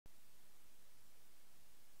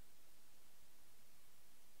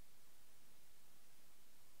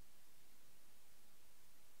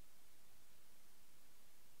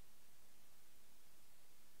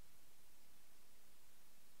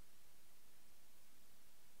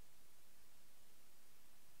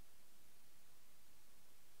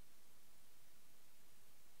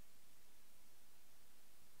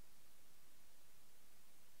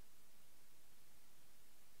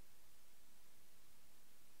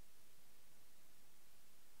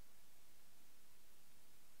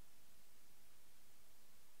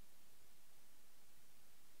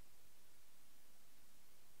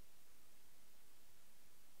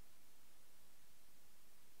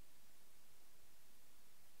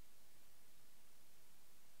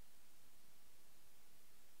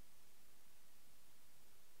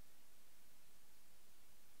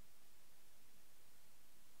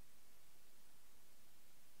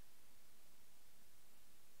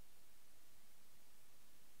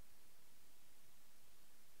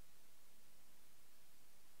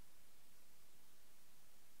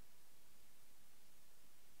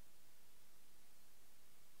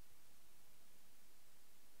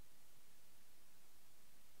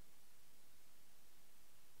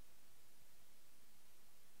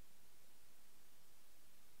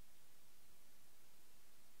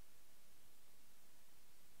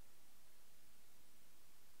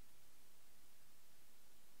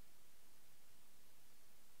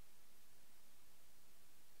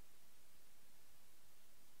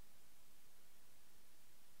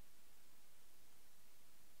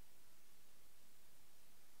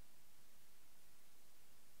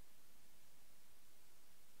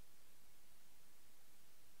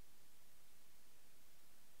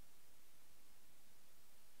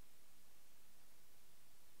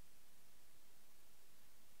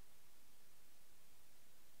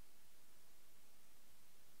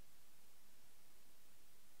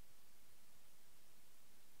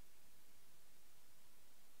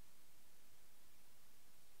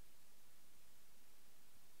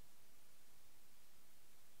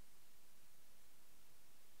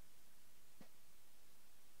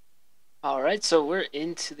Alright, so we're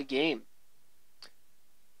into the game.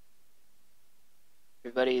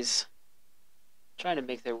 Everybody's trying to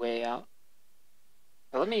make their way out.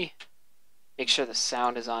 Now, let me make sure the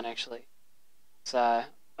sound is on, actually. So, I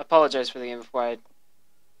apologize for the game before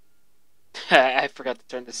I forgot to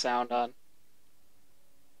turn the sound on.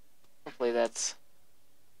 Hopefully it's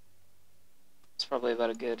probably about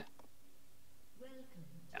a good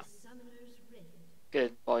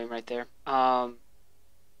good volume right there. I'm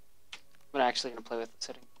actually gonna play with the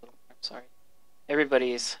setting a little more. I'm sorry.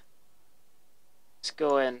 Everybody's just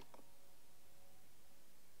going.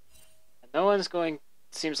 No one's going.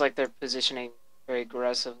 Seems like they're positioning very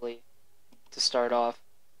aggressively to start off.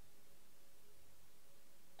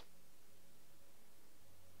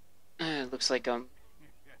 It looks like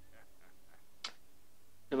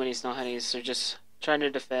nobody's no honeys. They're just trying to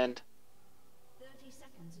defend. 30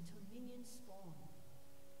 seconds until minions spawn.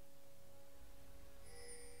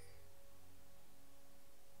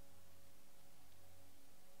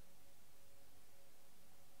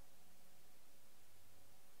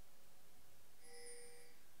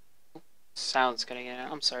 Sounds cutting in.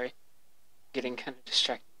 I'm sorry. Getting kind of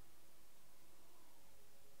distracted.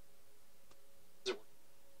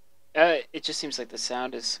 It just seems like the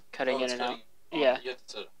sound is cutting in and out. Yeah. You have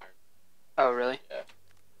to set it higher. Oh, really? Yeah.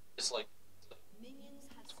 It's like Minions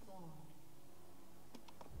have spawned.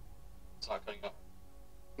 it's not cutting out.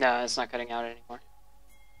 No, it's not cutting out anymore.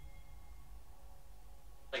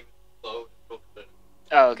 Like low, but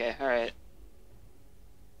Oh, okay. All right.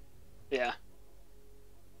 Yeah.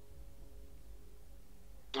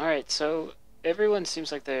 All right. So everyone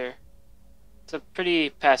seems like it's a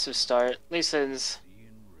pretty passive start. Lee Sin's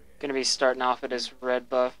gonna be starting off at his red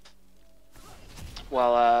buff,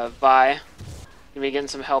 while Vi gonna be getting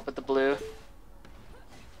some help at the blue.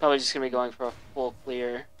 Probably just gonna be going for a full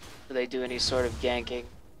clear before they do any sort of ganking.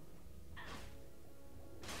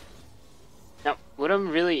 Now, what I'm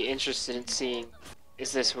really interested in seeing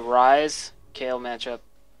is this Ryze Kayle matchup,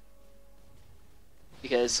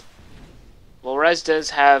 because well, Ryze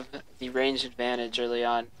does have the range advantage early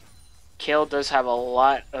on. Kayle does have a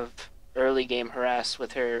lot of early game harass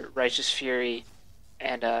with her Righteous Fury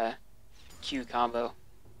and Q combo.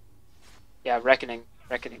 Yeah, Reckoning.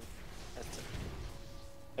 That's it.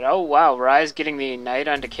 But oh wow, Ryze getting the Ignite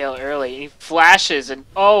onto Kayle early. He flashes and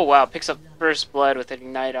oh wow, picks up first blood with an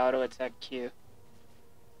Ignite auto attack Q. It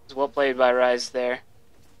was well played by Ryze there.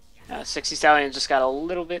 Sexy Stallion just got a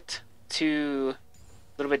little bit too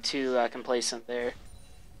complacent there.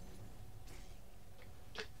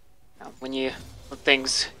 When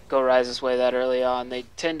things go Ryze's way that early on, they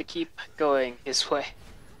tend to keep going his way.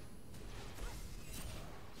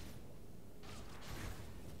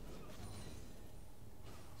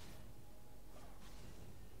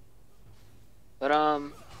 But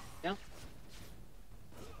yeah.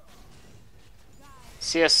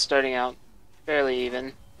 CS starting out fairly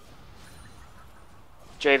even.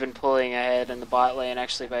 Draven pulling ahead in the bot lane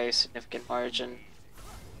actually by a significant margin.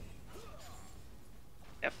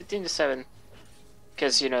 Yeah, 15-7.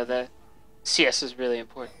 Because, you know, the CS is really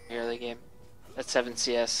important in the early game. That 7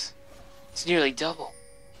 CS. It's nearly double.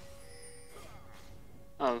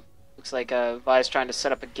 Oh, looks like Vi's trying to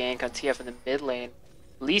set up a gank on TF in the mid lane.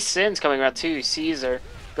 Lee Sin's coming around too. He sees her,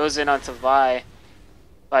 goes in onto Vi.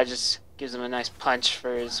 Vi just gives him a nice punch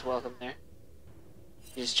for his welcome there.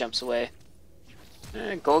 He just jumps away.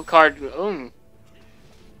 Gold card.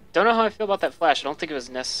 Don't know how I feel about that flash. I don't think it was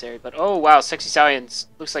necessary, but oh wow, Sexy Stallion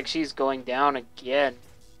looks like she's going down again.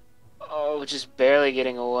 Oh, just barely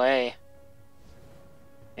getting away.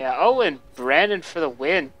 Yeah, oh, and Brandon for the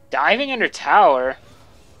win. Diving under tower.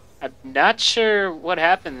 I'm not sure what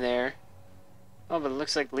happened there. Oh, but it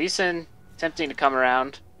looks like Lee Sin attempting to come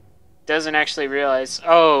around. Doesn't actually realize.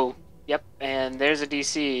 Oh, yep, and there's a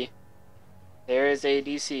DC. There is a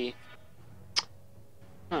DC.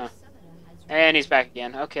 Huh. And he's back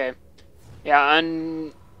again. Okay. Yeah,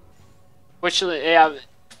 unfortunately, yeah,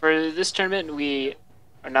 for this tournament, we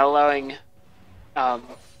are not allowing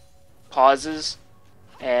pauses,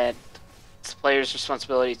 and it's the player's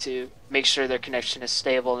responsibility to make sure their connection is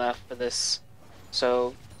stable enough for this.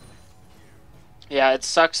 So, yeah, it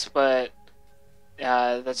sucks, but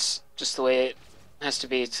that's just the way it has to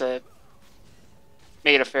be to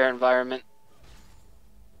make it a fair environment.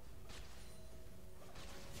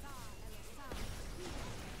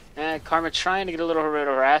 Karma trying to get a little bit of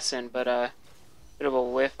harass in, but bit of a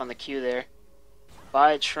whiff on the Q there.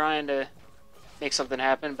 Vi trying to make something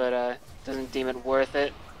happen, but doesn't deem it worth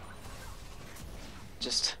it.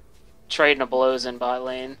 Just trading a blows in bot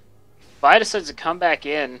lane. Vi decides to come back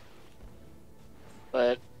in,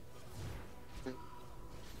 but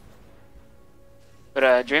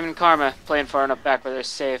Draven Karma playing far enough back where they're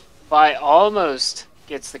safe. Vi almost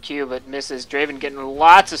gets the Q, but misses. Draven getting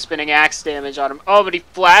lots of spinning axe damage on him. Oh, but he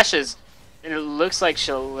flashes, and it looks like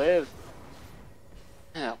she'll live.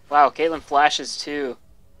 Oh, wow, Caitlyn flashes too.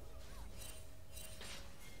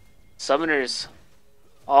 Summoners,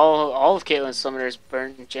 all of Caitlyn's summoners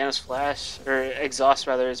burnt. Janna's flash, or exhaust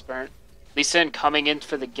rather, is burnt. Lee Sin coming in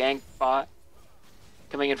for the gank bot.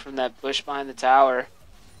 Coming in from that bush behind the tower.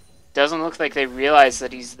 Doesn't look like they realize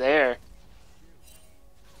that he's there.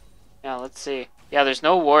 Yeah, let's see. Yeah, there's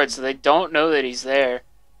no ward, so they don't know that he's there.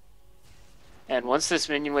 And once this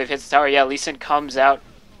minion wave hits the tower, yeah, Lee Sin comes out,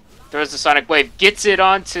 throws the sonic wave, gets it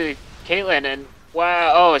onto Caitlyn, and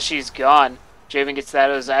wow, oh, she's gone. Draven gets that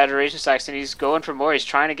as adoration stacks, and he's going for more. He's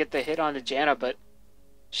trying to get the hit onto Janna, but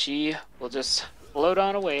she will just float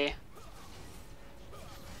on away.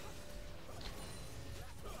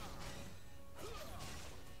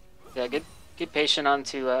 Yeah, good patience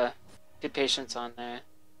on there.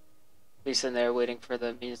 At least in there waiting for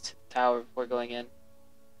the minions to the tower before going in.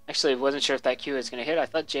 Actually, I wasn't sure if that Q was going to hit. I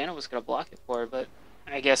thought Janna was going to block it for her, but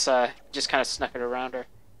I guess just kind of snuck it around her.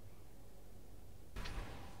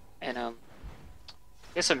 And I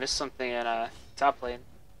guess I missed something in top lane.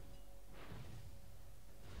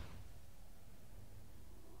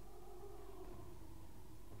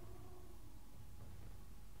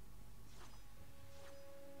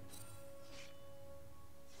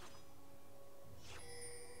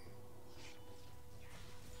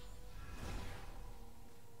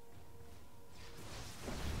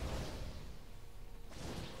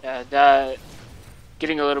 Yeah,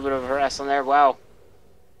 getting a little bit of harass on there. Wow.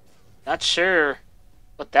 Not sure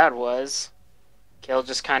what that was. Kayle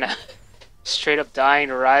just kind of straight up dying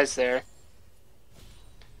to Rise there.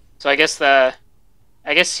 So I guess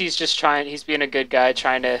he's just he's being a good guy,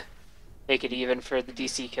 trying to make it even for the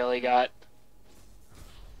DC kill he got.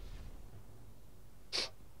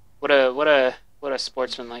 What a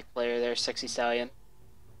sportsman-like player there, Sexy Stallion.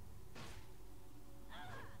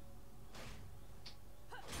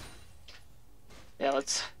 Yeah,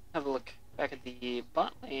 let's have a look back at the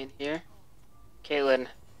bot lane here. Caitlyn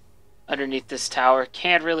underneath this tower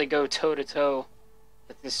can't really go toe-to-toe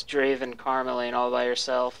with this Draven Karma lane all by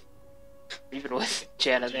herself. Even with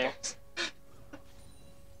Janna there.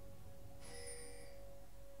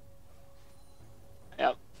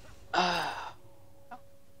 Yep. I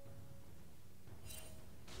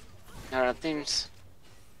don't know, things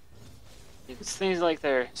like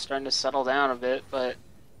they're starting to settle down a bit, but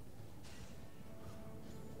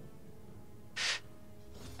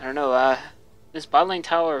I don't know, this bot lane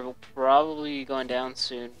tower will probably be going down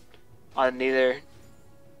soon on these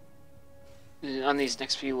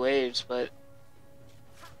next few waves, but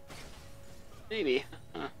maybe.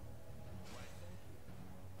 Huh.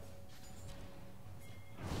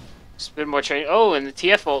 Just a bit more training. Oh, and the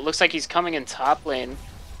TF ult looks like he's coming in top lane.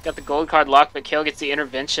 Got the gold card locked, but Kayle gets the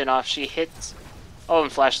intervention off. She hits. Oh,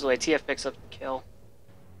 and flashes away. TF picks up the kill.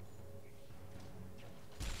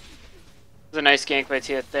 It was a nice gank by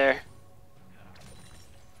TF there.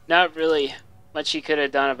 Not really much he could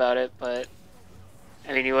have done about it, but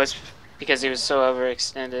I mean, because he was so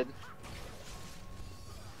overextended.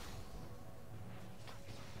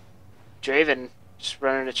 Draven just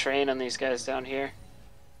running a train on these guys down here.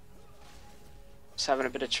 Just having a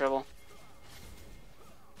bit of trouble.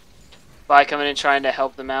 Vi coming in trying to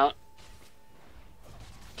help them out.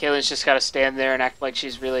 Caitlyn's just got to stand there and act like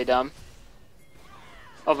she's really dumb.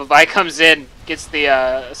 Oh, but Vi comes in, gets the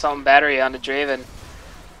assault and battery onto Draven.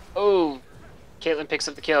 Oh, Caitlyn picks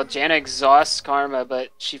up the kill. Janna exhausts Karma, but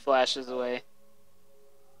she flashes away.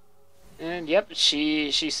 And yep,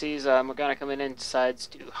 she sees Morgana coming in and decides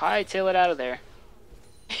to hightail it out of there.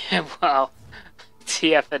 Wow.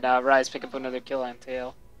 TF and Rise pick up another kill on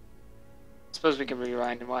tail. Suppose we can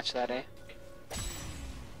rewind and watch that, eh?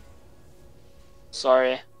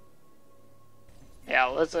 Sorry.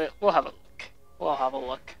 Yeah, we'll have a look. We'll have a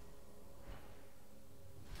look.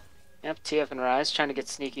 Yep, TF and Rise trying to get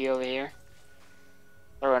sneaky over here.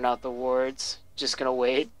 Throwing out the wards. Just gonna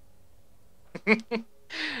wait.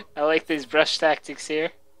 I like these brush tactics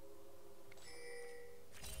here.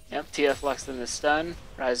 Yep, TF locks in the stun.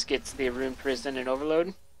 Rise gets the Rune Prison and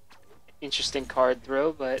Overload. Interesting card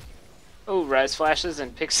throw, but... Oh, Rise flashes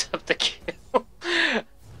and picks up the kill.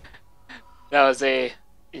 That was a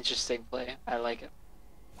interesting play. I like it.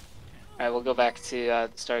 Alright, we'll go back to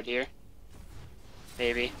the start here.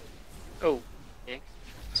 Maybe. Oh, okay.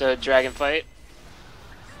 So, Dragon Fight.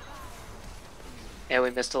 Yeah,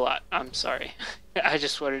 we missed a lot. I'm sorry. I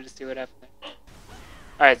just wanted to see what happened there.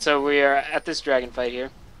 Alright, so we are at this Dragon Fight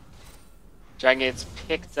here. Dragon gets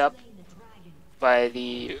picked up by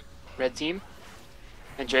the red team.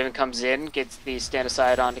 And Draven comes in, gets the stand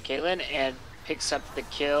aside onto Caitlyn, and picks up the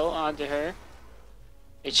kill onto her.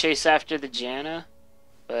 They chase after the Janna,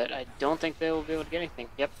 but I don't think they will be able to get anything.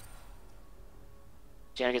 Yep.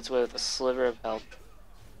 Janna gets away with a sliver of health.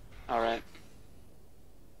 Alright.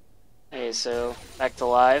 Okay, so back to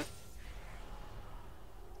live.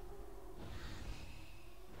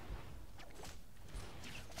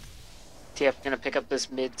 TF gonna pick up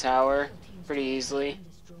this mid tower pretty easily.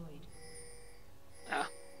 Ah,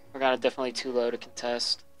 Morgana definitely too low to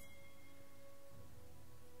contest.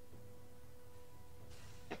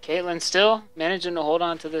 Caitlyn still managing to hold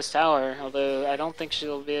on to this tower, although I don't think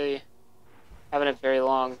she'll be having it very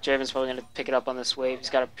long. Draven's probably gonna pick it up on this wave. He's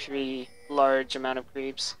got a pretty large amount of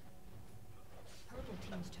creeps.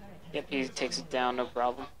 Yep, he takes it down, no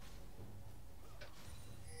problem.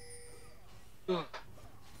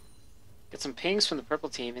 Get some pings from the purple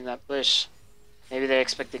team in that bush. Maybe they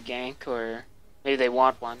expect a gank, or maybe they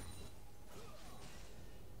want one.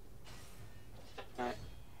 Alright.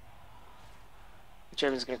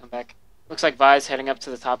 Draven's gonna come back. Looks like Vi's heading up to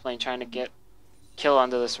the top lane trying to get kill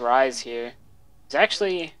onto this Ryze here. He's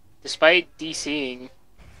actually, despite DCing,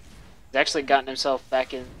 he's actually gotten himself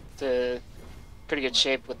back into pretty good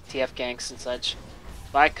shape with TF ganks and such.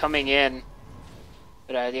 Vi coming in,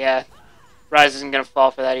 but yeah, Ryze isn't gonna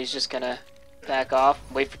fall for that. He's just gonna back off,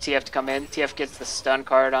 wait for TF to come in. TF gets the stun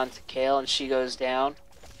card onto Kayle and she goes down.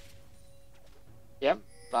 Yep,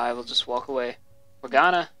 Vi will just walk away.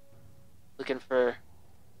 Morgana looking for,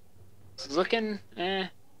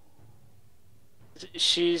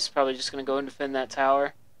 she's probably just gonna go and defend that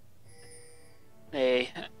tower. They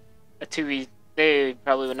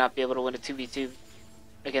probably would not be able to win a 2v2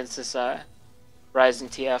 against this Ryze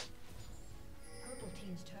and TF.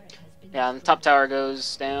 Yeah, and the top tower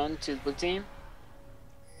goes down to the blue team.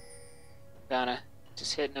 Morgana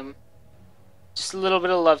just hitting him. Just a little bit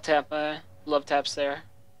of love taps there.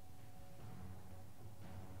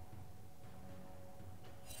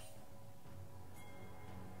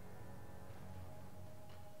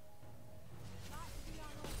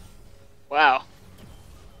 Wow.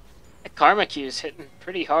 That Karma Q is hitting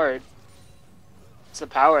pretty hard. It's the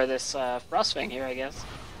power of this Frostfang here, I guess.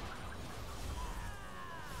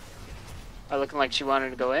 Looking like she wanted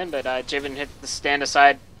to go in, but Draven hit the stand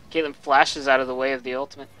aside. Caitlyn flashes out of the way of the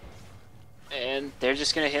ultimate. And they're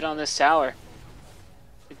just going to hit on this tower.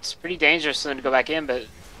 It's pretty dangerous for them to go back in, but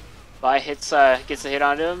Vi gets a hit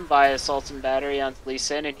onto him. Vi assaults and battery onto Lee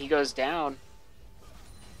Sin, and he goes down.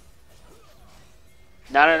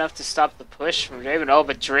 Not enough to stop the push from Draven. Oh,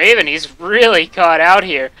 but Draven, he's really caught out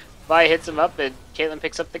here. Vi hits him up, and Caitlyn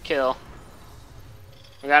picks up the kill.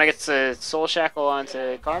 Morgana gets a soul shackle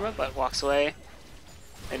onto Karma, but walks away.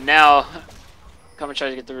 And now, Karma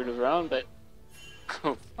tries to get the root of her own, but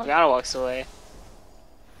Morgana walks away.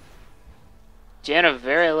 Janna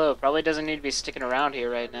very low. Probably doesn't need to be sticking around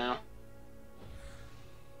here right now.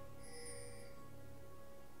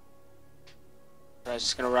 I was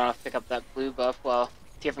just going to run off, pick up that blue buff while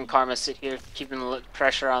TF and Karma sit here, keeping the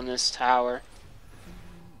pressure on this tower.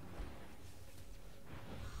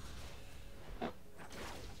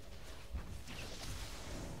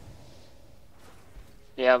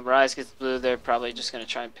 Yeah, Ryze gets blue. They're probably just going to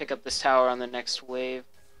try and pick up this tower on the next wave.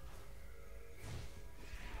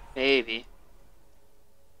 Maybe.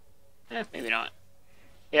 Maybe not.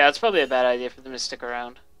 Yeah, it's probably a bad idea for them to stick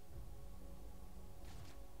around.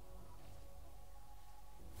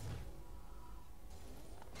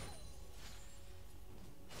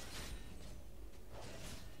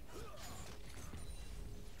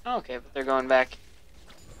 Okay, but they're going back.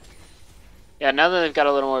 Yeah, now that they've got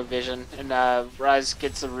a little more vision, and Ryze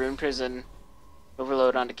gets the Rune Prison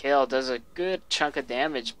overload onto Kayle, does a good chunk of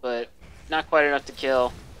damage, but not quite enough to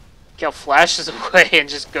kill. Kayle flashes away and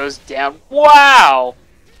just goes down. Wow!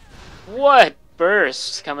 What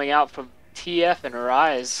burst coming out from TF and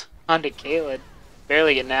Ryze onto Caitlyn.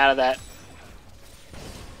 Barely getting out of that.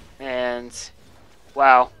 And,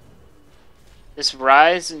 wow. This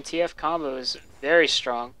Ryze and TF combo is very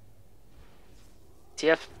strong.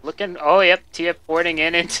 TF looking, oh yep, TF boarding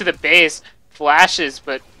into the base, flashes,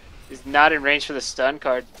 but is not in range for the stun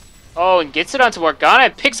card. Oh, and gets it onto Morgana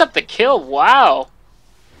and picks up the kill, wow!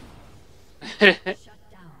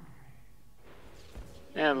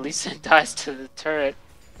 And Lee Sin dies to the turret.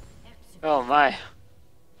 Oh my.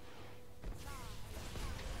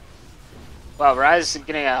 Wow, Ryze is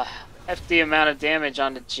getting a hefty amount of damage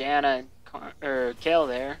onto Janna and Kayle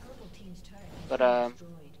there. But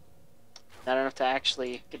not enough to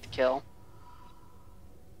actually get the kill.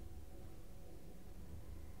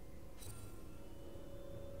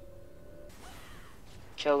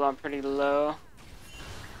 Kill gone pretty low.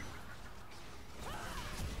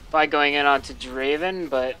 By going in onto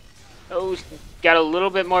Draven, but oh, got a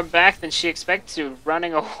little bit more back than she expected to,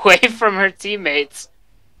 running away from her teammates,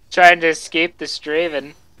 trying to escape this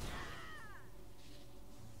Draven.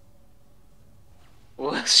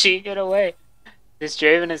 Will she get away? This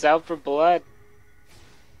Draven is out for blood.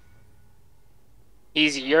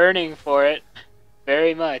 He's yearning for it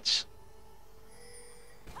very much.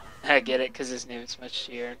 I get it, because his name is much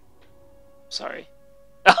to yearn. Sorry.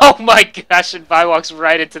 Oh my gosh, and Vi walks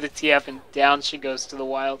right into the TF and down she goes to the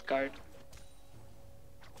wild card.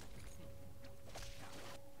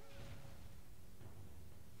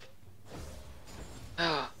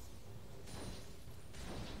 Oh.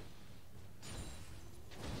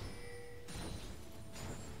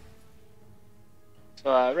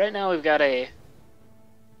 So right now we've got a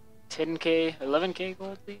 10k, 11k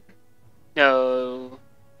gold lead? No,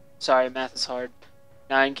 sorry, math is hard.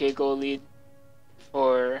 9k gold lead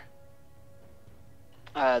for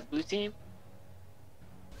the blue team.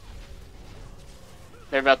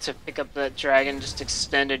 They're about to pick up that dragon, just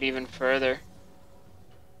extend it even further.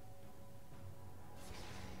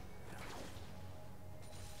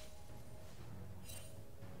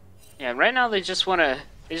 Yeah, right now they just wanna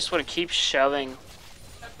keep shoving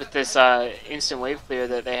with this instant wave clear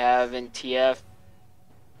that they have in TF.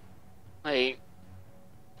 Like,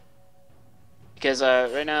 because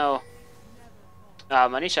right now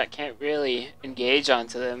Money Shot can't really engage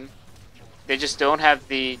onto them. They just don't have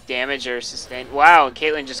the damage or sustain. Wow, and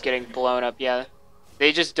Caitlyn just getting blown up. Yeah,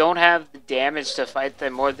 they just don't have the damage to fight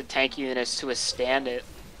them or the tankiness to withstand it.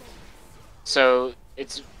 So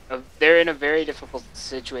they're in a very difficult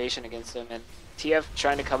situation against them, and TF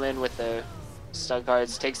trying to come in with the stun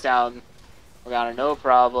cards, takes down Morgana no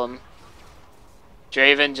problem.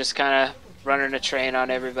 Draven just kind of running a train on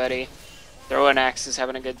everybody. Throwing axes,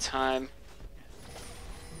 having a good time.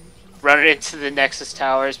 Running into the Nexus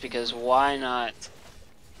towers because why not?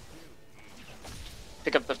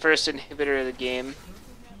 Pick up the first inhibitor of the game.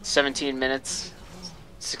 17 minutes,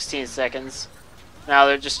 16 seconds. Now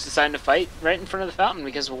they're just deciding to fight right in front of the fountain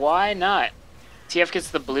because why not? TF gets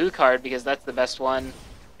the blue card because that's the best one,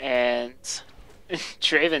 and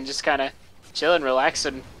Draven just kind of chilling,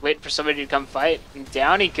 relaxing, waiting for somebody to come fight, and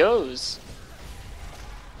down he goes.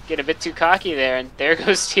 Get a bit too cocky there, and there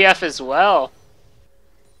goes TF as well.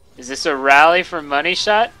 Is this a rally for Money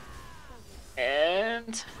Shot?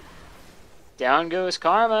 And down goes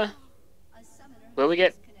Karma. Will we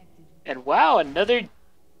get... And wow, another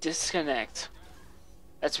disconnect.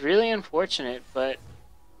 That's really unfortunate, but...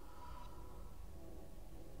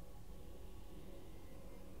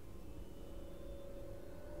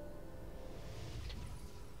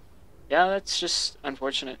 yeah, that's just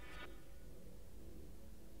unfortunate.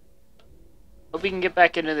 Hope we can get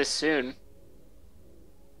back into this soon.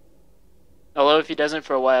 Although if he doesn't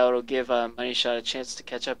for a while, it'll give Money Shot a chance to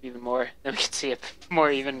catch up even more. Then we can see a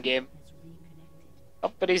more even game.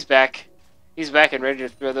 Oh, but he's back. He's back and ready to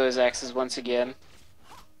throw those axes once again.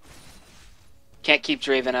 Can't keep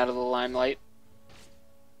Draven out of the limelight.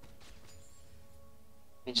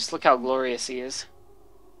 And just look how glorious he is.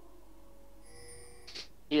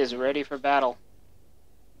 He is ready for battle.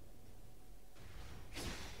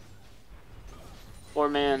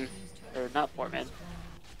 4-man, or not 4-man.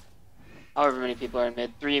 However many people are in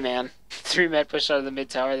mid. 3-man. 3-man push out of the mid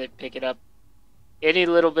tower, they pick it up. Any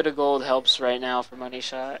little bit of gold helps right now for Money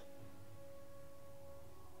Shot.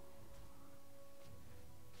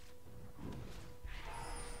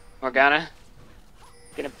 Morgana.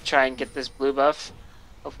 Gonna try and get this blue buff.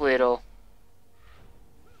 Hopefully it'll...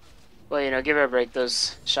 well, you know, give her a break.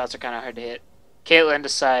 Those shots are kind of hard to hit. Caitlyn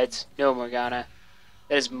decides, no Morgana.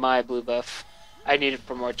 That is my blue buff. I need it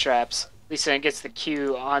for more traps. Lee Sin gets the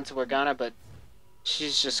Q onto Morgana, but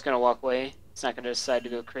she's just going to walk away. It's not going to decide to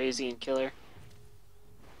go crazy and kill her.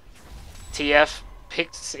 TF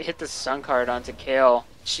hit the stun card onto Kayle.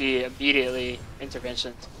 She immediately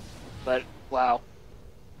interventioned. But, wow.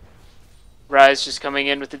 Ryze just coming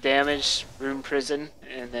in with the damage. Rune Prison,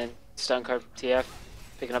 and then stun card from TF.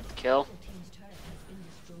 Picking up the kill.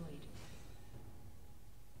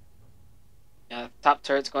 Yeah, top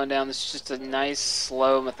turret's going down. This is just a nice,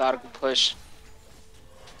 slow, methodical push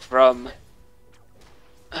from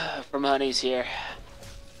Honeys here.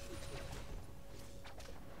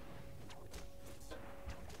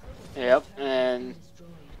 Yep, and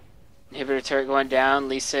inhibitor turret going down.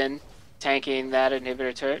 Lee Sin tanking that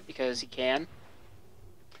inhibitor turret because he can.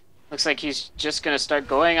 Looks like he's just going to start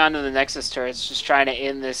going onto the Nexus turrets, just trying to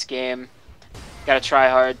end this game. Gotta try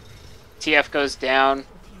hard. TF goes down.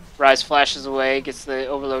 Ryze flashes away, gets the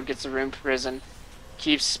overload, gets the Rune Prison.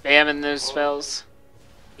 keeps spamming those spells.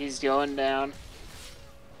 He's going down.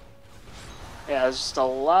 Yeah, there's just a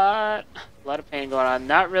lot of pain going on.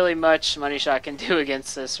 Not really much Money Shot can do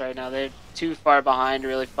against this right now. They're too far behind to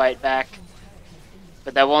really fight back.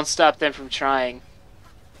 But that won't stop them from trying.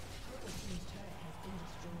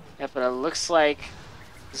 Yep, but it looks like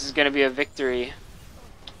this is going to be a victory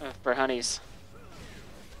for Honeys.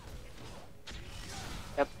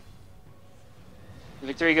 Yep. The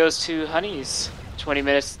victory goes to Honeys. 20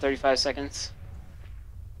 minutes, 35 seconds.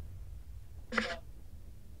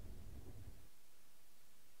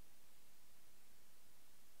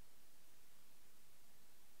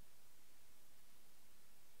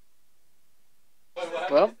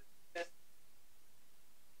 Well,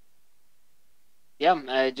 yeah,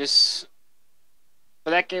 for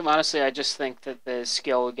that game, honestly, I just think that the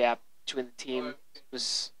skill gap between the team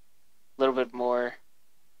was a little bit more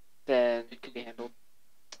than it could be handled.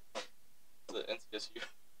 The NCSU.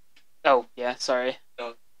 Oh, yeah, sorry.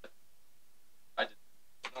 No, I did.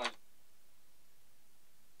 No,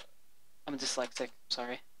 I'm dyslexic,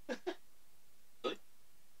 sorry. Really?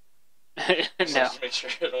 No. Just make sure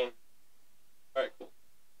I don't. Alright, cool.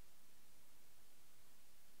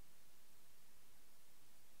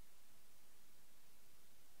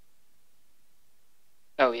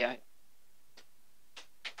 Oh, yeah.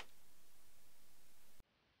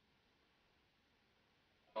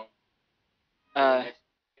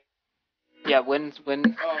 Yeah, when Oh.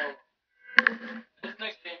 This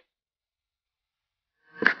next game.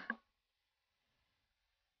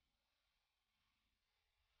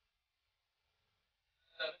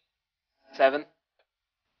 7?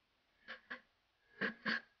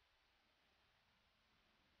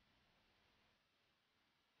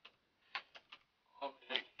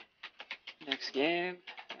 Next game,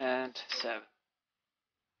 and 7.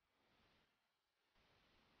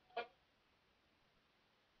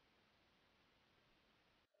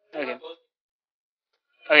 Okay.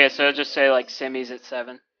 Okay, so I'll just say like semis at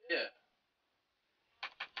 7. Yeah.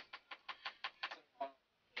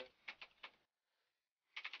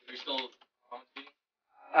 Are you still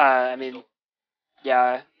commentating? I mean,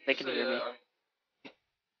 yeah, they can So, hear yeah, me.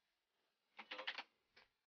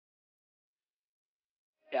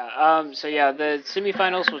 Yeah, so yeah, the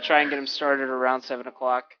semifinals, we'll try and get them started around 7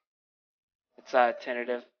 o'clock. It's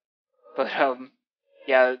tentative. But,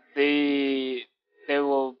 yeah, they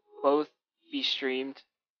will both be streamed.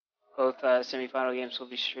 Both semifinal games will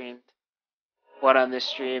be streamed. One on this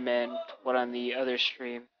stream and one on the other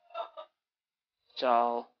stream. So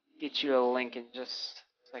I'll get you a link in just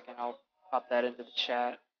a second. I'll pop that into the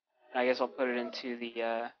chat. I guess I'll put it into the,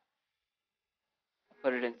 I'll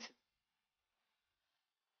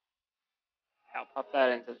pop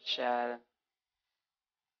that into the chat.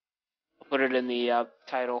 I'll put it in the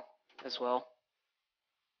title as well.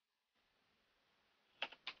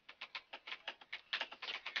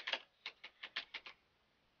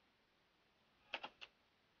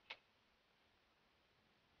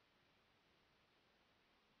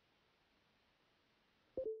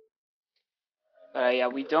 But yeah,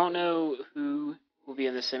 we don't know who will be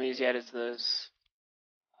in the semis yet, as the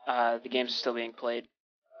games are still being played.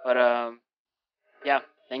 But yeah,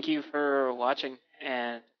 thank you for watching,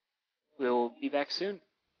 and we'll be back soon.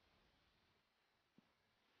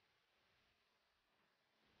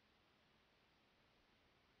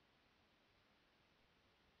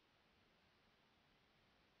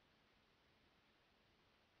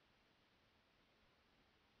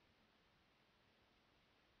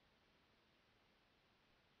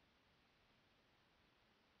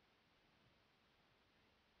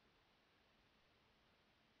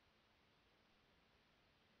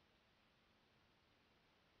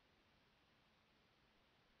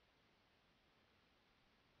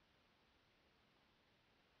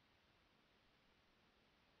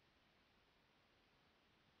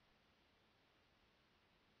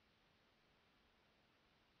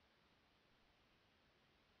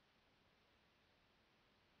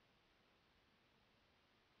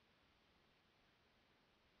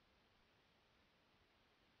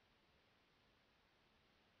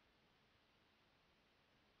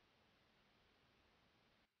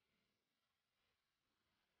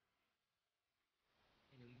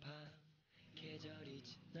 계절이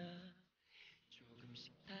지나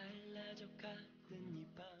조금씩 달라져 가는 이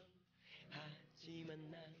밤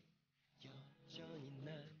하지만 난 여전히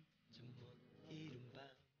난 좀 못 이룬 밤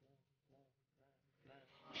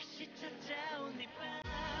다시 찾아온 이밤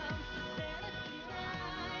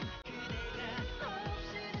그대가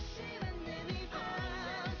없이 다시 만난 이밤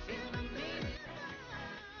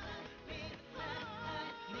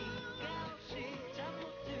네가 없이 잠 못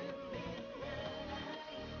든 midnight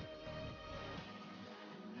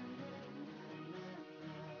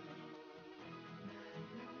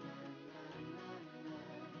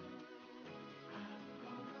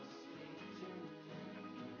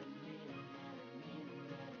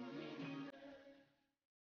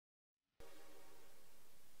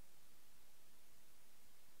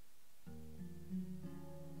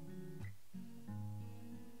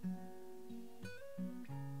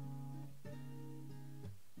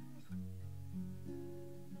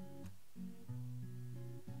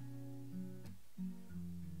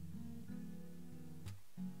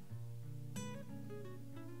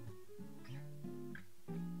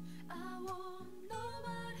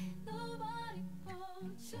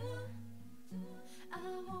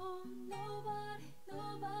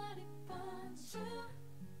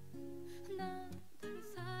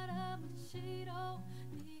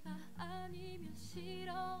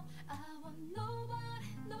I want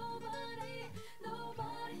nobody, nobody,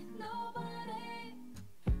 nobody, nobody.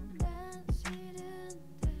 난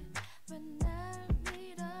싫은데 왜 날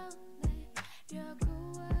밀어내려고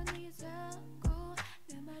하니 자꾸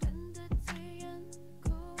내 말은 듣지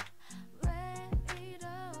않고 왜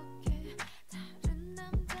이렇게 다른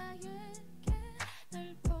남자에게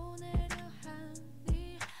널 보내려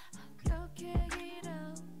하니 어떻게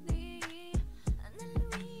이러니 날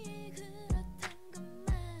위해 그렇단 것만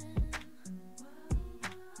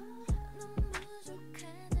넌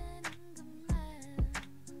부족하다는 것만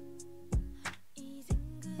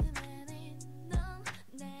이젠 그만해 넌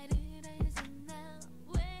나를 알잖아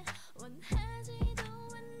왜 원하지도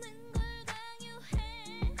않는 걸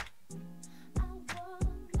강요해 I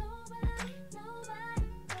want nobody, nobody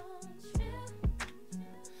but you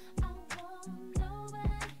I want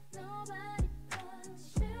nobody, nobody but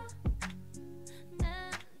you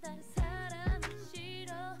난 다른 사람이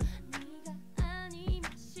싫어 네가 아니면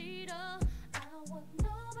싫어 I want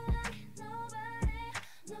nobody, nobody,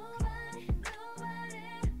 nobody,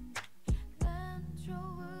 nobody 난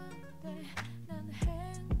좋은데 난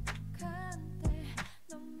행복한데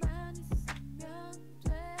너만 있으면 돼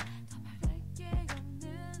더 바랄 게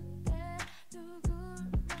없는데 누굴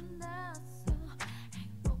만났어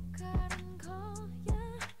행복하란 거야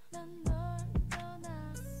난 널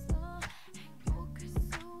떠났어 행복할 수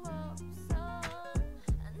없어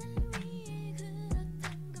날 위해 그렇단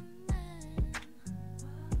것만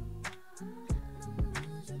넌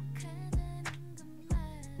부족하다는 것만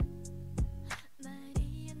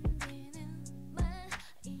말이 안 되는 말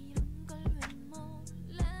이런 걸 왜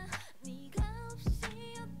몰라 네가 없이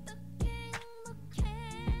어떻게 행복해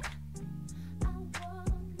I want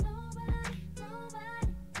nobody,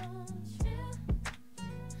 nobody but you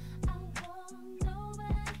I want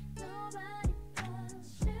nobody, nobody but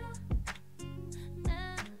you 난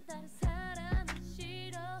다른 사람이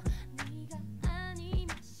싫어 네가 아니면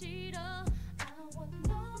싫어 I want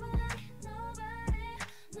nobody, nobody,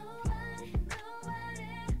 nobody,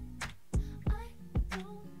 nobody I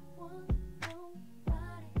don't want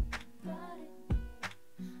nobody, body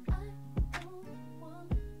I don't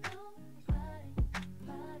want nobody,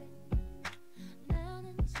 body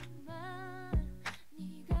나는 정말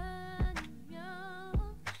네가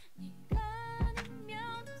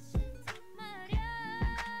아니면 싫단 말야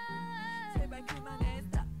제발 그만해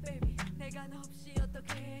stop baby 내가 너 없이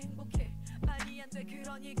어떻게 행복해 말이 안 돼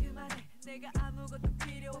그러니 그만해 내가 아무것도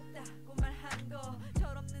필요 없다고 말한 거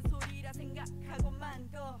철없는 소리라 생각하고만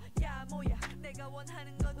거야 뭐야 내가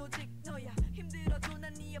원하는 건 오직 너야 힘들어도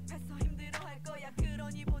난 네 옆에서 힘들어할 거야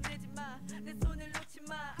그러니 보내지 마내 손을 놓지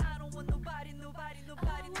마 I don't want nobody nobody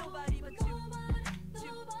nobody nobody but you Nobody but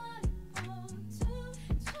you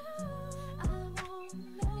I want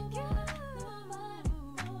nobody,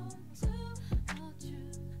 nobody but you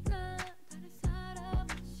난 다른 사람은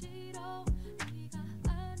싫어 네가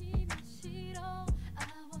아니면 싫어 I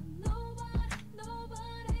want nobody,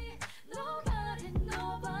 nobody, nobody,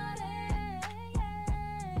 nobody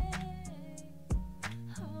yeah.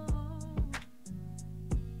 Oh,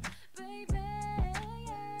 baby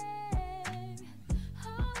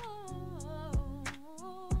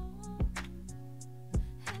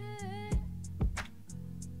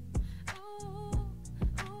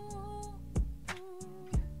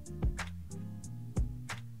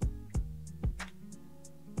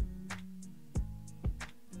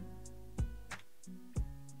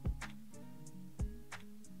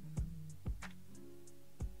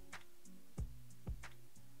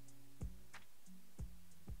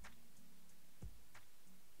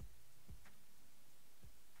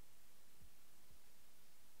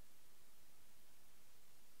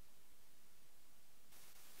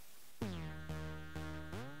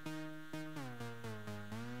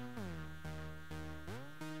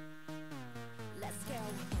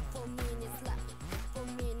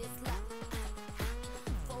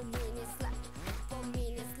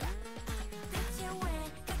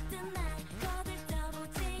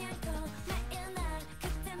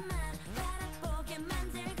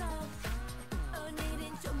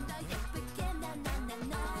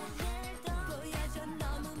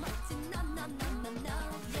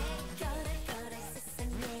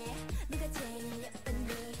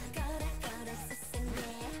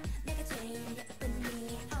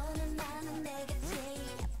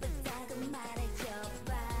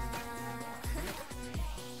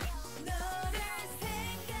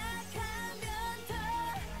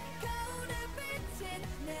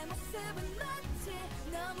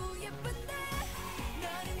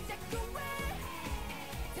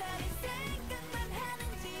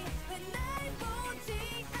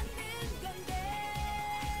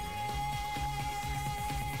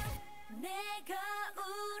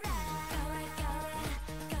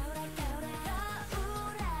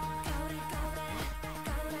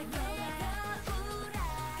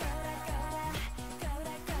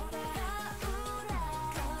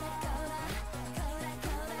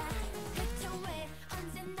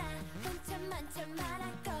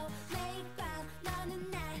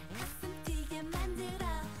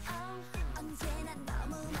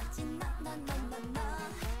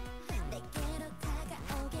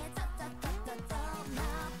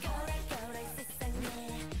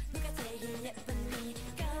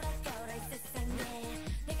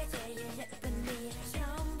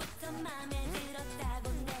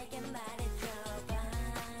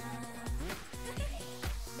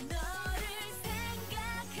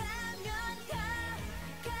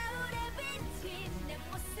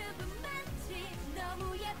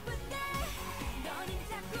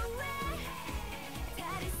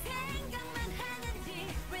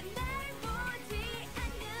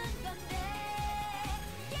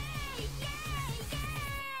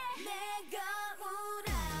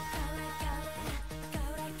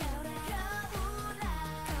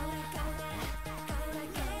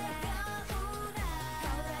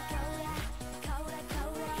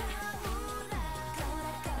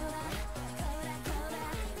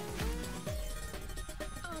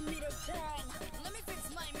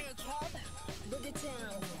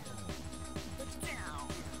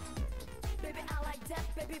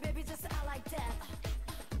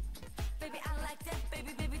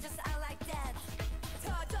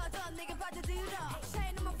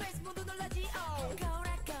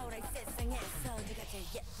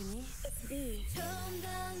기분이 좀 더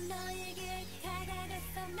너에게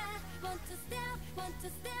다가갔어 나 Want to stop, want to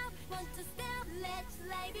stop, want to stop Let's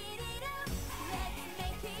light it up, let's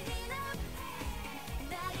make it up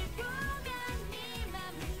나를 보면 네 맘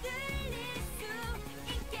흔들릴 수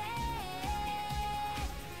있게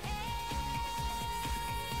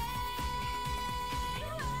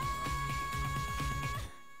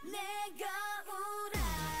내가 오라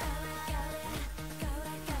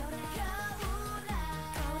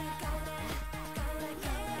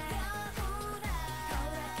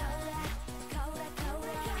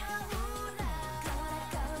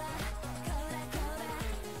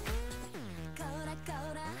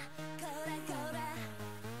거울아 거울아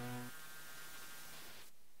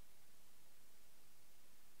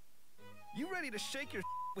You ready to shake your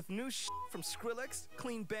with new from Skrillex,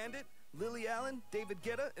 Clean Bandit, Lily Allen, David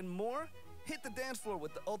Guetta, and more? Hit the dance floor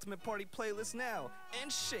with the Ultimate Party playlist now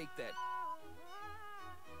and shake that.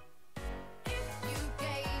 If you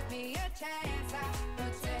gave me a chance I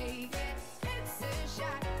would take it It's a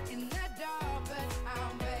shot in the dark but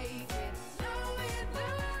I'll make it Knowing the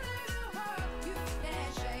little heart you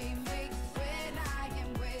can't shame me When I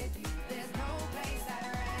am with you there's no place I'd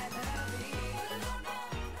rather be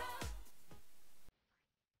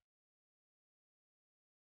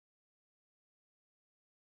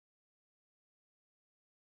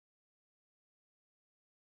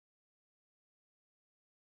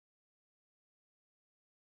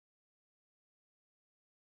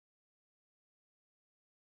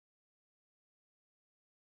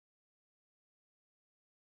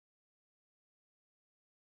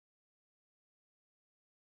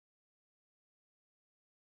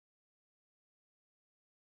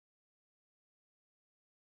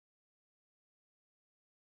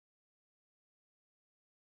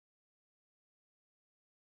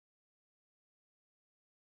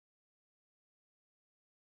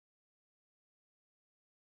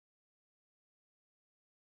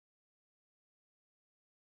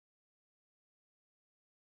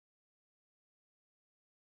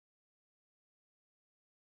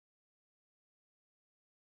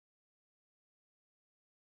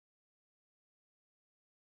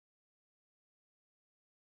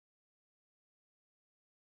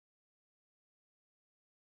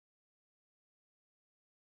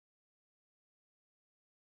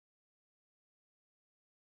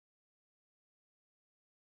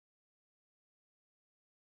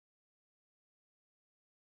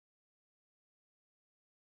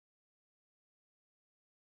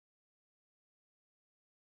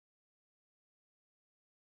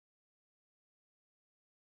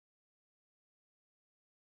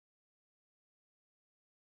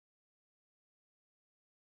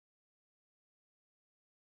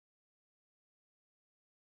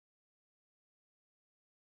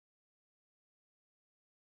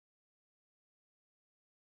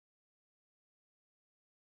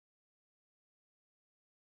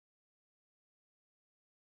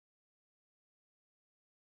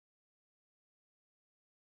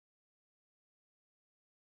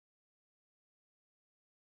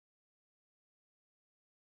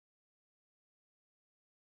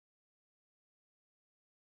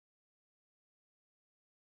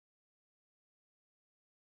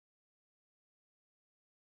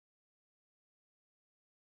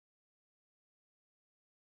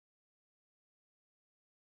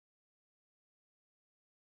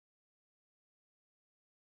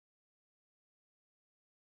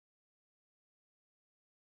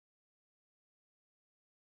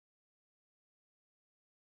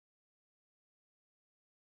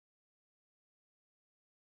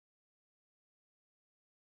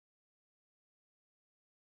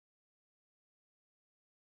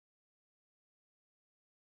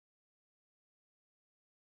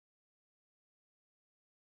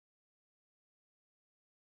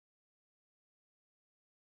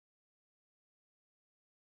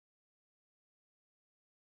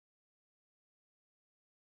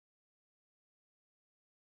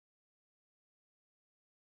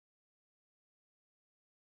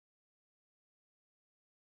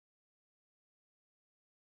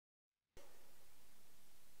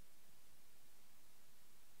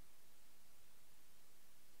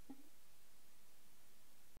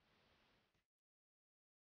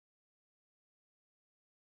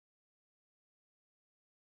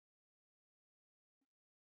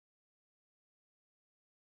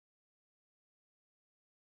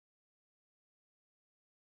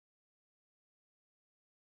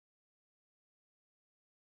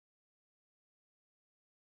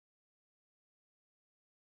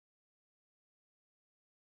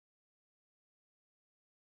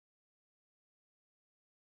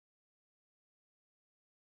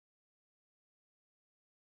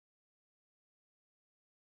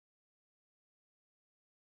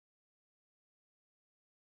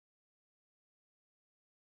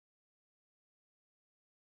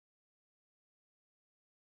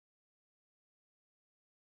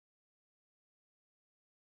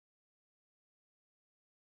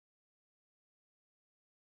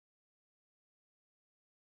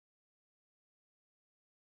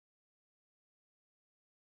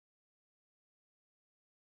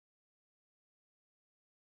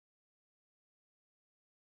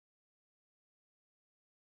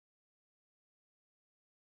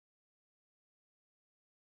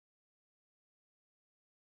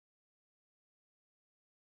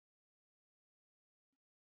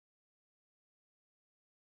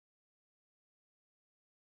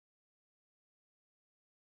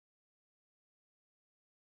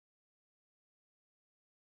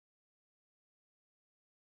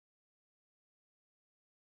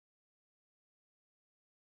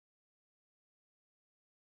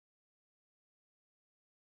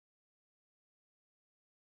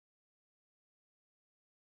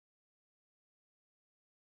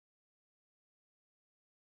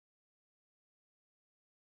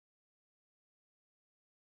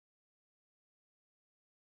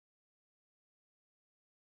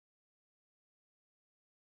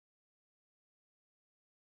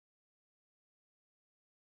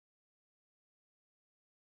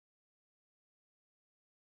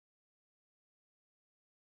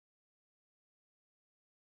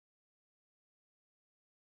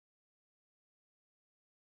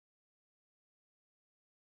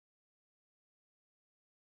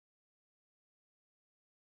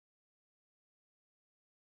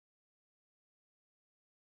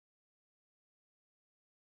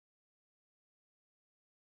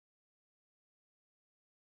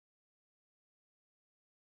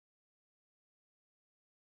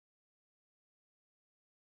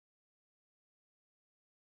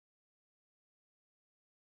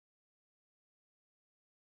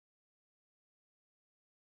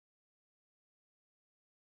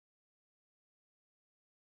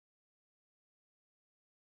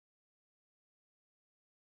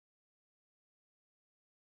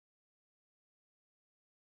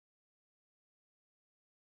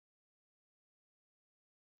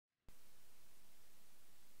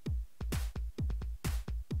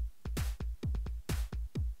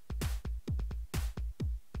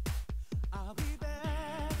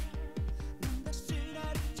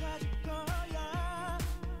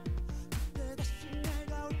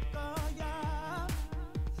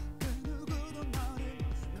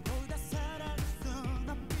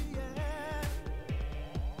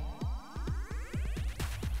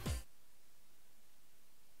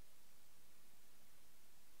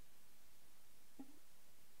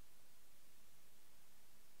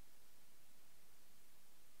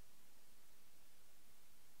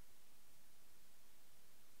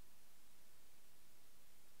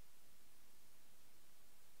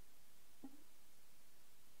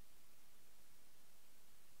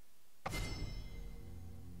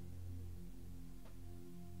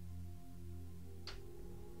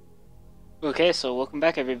Okay, so welcome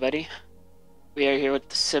back, everybody. We are here with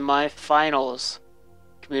the semi-finals.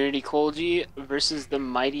 Community Koji versus the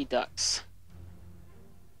Mighty Ducks.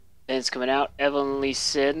 And it's coming out. Evelyn Lee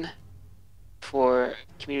Sin for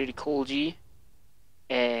Community Koji.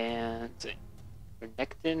 And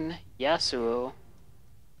Renekton Yasuo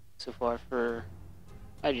so far for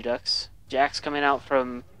Mighty Ducks. Jack's coming out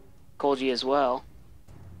from Koji as well.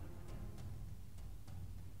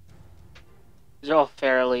 These are all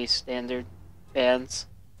fairly standard bands.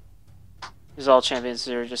 These are all champions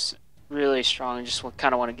that are just really strong and just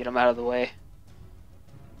kind of want to get them out of the way.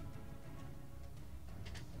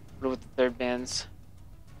 What the third band's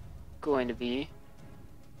going to be?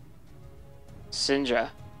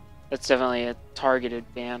 Syndra. That's definitely a targeted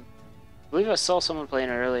band. I believe I saw someone playing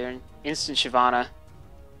it earlier. Instant Shyvana.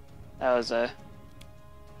 That was a...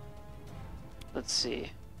 Let's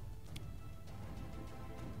see.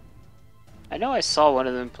 I know I saw one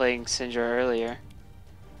of them playing Syndra earlier.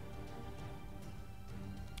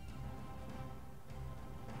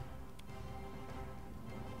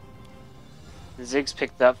 Ziggs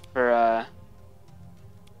picked up for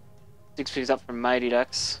Mighty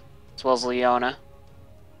Ducks, as well as Leona.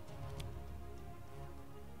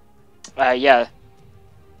 Yeah,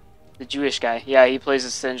 the Jewish guy. Yeah, he plays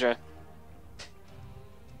as Syndra.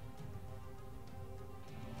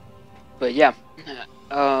 But yeah,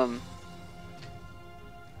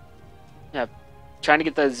 yeah, trying to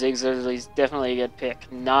get that Ziggs early is definitely a good pick.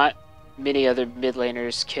 Not many other mid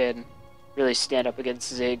laners can really stand up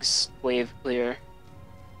against Ziggs wave clear.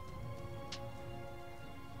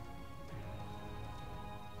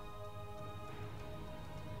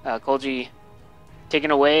 Koji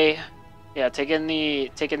taking away, yeah, taking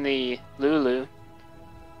the Lulu. Yeah,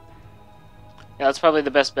 that's probably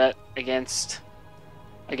the best bet against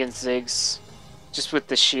Ziggs, just with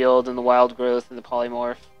the shield and the wild growth and the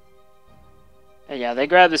polymorph. And yeah, they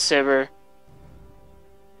grab the Sivir.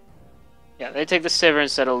 Yeah, they take the Sivir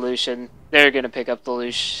instead of Lucian. They're gonna pick up the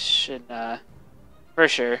Lucian for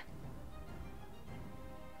sure.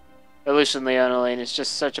 The Lucian Leona lane is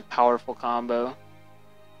just such a powerful combo.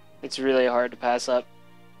 It's really hard to pass up.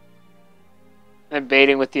 And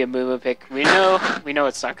baiting with the Amuma pick. We know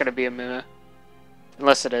it's not gonna be Amuma.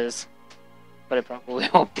 Unless it is. But it probably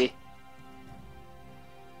won't be.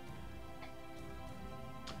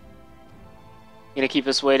 Gonna keep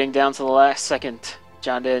us waiting down to the last second.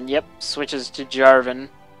 John Din, yep, switches to Jarvan.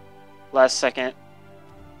 Last second.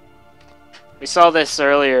 We saw this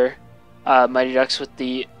earlier. Mighty Ducks with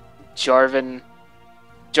the Jarvan,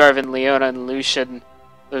 Leona, and Lucian.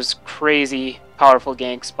 Those crazy powerful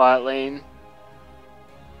gank spot lane.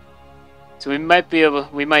 So we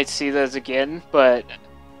might see those again, but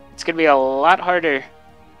it's gonna be a lot harder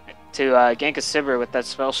to gank a Sivir with that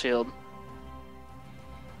spell shield.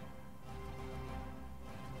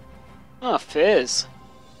 Oh, Fizz.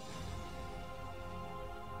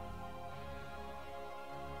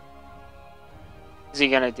 Is he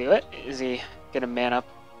gonna do it? Is he gonna man up?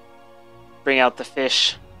 Bring out the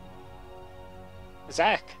fish?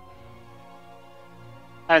 Zac.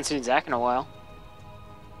 I haven't seen Zac in a while.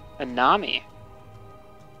 A Nami.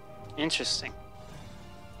 Interesting.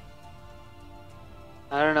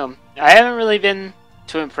 I don't know. I haven't really been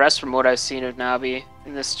too impressed from what I've seen of Navi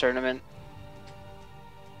in this tournament.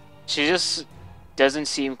 She just doesn't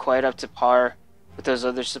seem quite up to par with those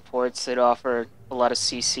other supports that offer a lot of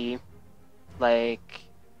CC, like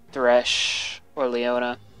Thresh or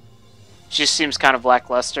Leona. She just seems kind of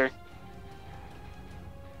lackluster.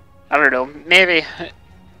 I don't know. Maybe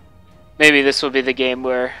this will be the game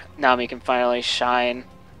where Nami can finally shine.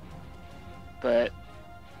 But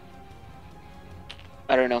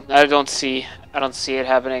I don't know. I don't see it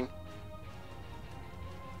happening.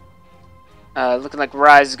 Looking like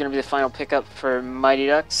Ryze is going to be the final pickup for Mighty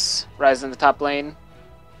Ducks. Ryze in the top lane.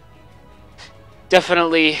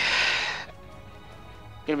 Definitely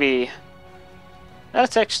going to be...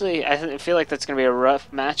 That's actually... I feel like that's going to be a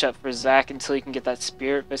rough matchup for Zac until he can get that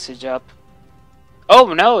Spirit Visage up.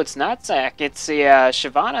 Oh, no, it's not Zac. It's the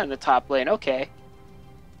Shyvana in the top lane. Okay.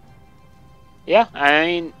 Yeah, I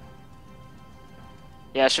mean...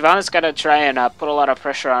 Yeah, Shyvana's got to try and put a lot of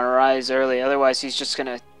pressure on Ryze early. Otherwise, he's just going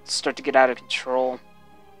to start to get out of control.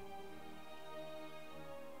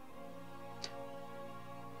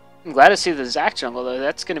 I'm glad to see the Zac jungle, though.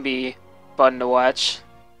 That's going to be fun to watch.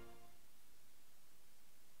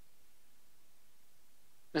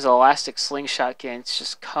 His elastic slingshot gains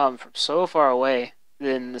just come from so far away.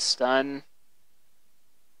 Then the stun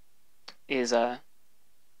is I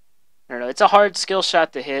don't know. It's a hard skill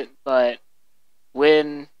shot to hit, but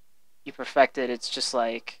when you perfect it, it's just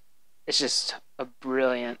like it's just a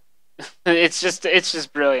brilliant it's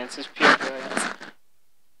just brilliance. It's pure brilliance.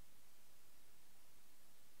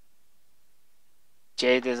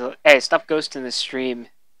 Jay Dizzle. Hey, stop ghosting the stream,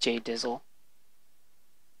 Jay Dizzle.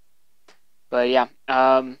 But yeah.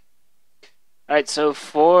 Alright, so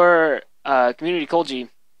for Community Kolji,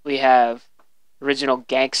 we have Original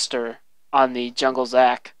Gangster on the Jungle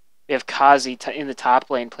Zac. We have Kazi in the top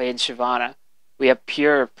lane playing Shyvana. We have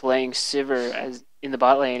Pure playing Sivir as in the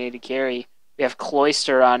bot lane AD carry. We have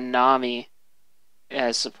Cloyster on Nami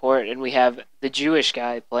as support, and we have the Jewish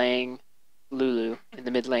guy playing Lulu in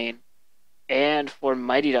the mid lane. And for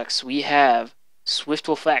Mighty Ducks, we have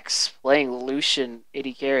Swiftwolf X playing Lucian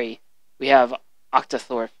AD carry. We have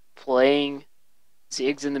Octothorpe playing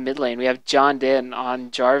Ziggs in the mid lane. We have John Din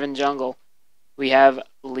on Jarvan jungle. We have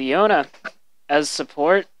Leona as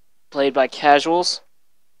support, played by Casuals.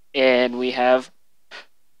 And we have,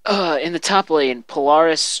 in the top lane,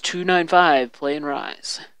 Polaris295 playing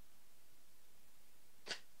Ryze.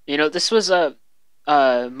 You know, this was a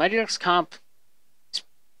Mighty Ducks comp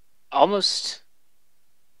almost,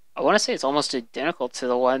 I want to say it's almost identical to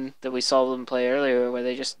the one that we saw them play earlier, where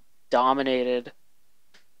they just dominated.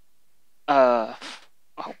 Oh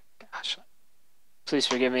gosh, please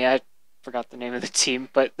forgive me, I forgot the name of the team,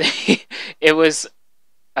 but it was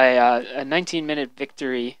a 19-minute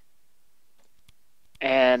victory,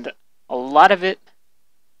 and a lot of it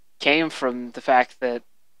came from the fact that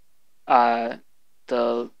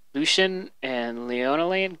the Lucian and Leona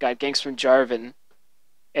lane got ganks from Jarvan,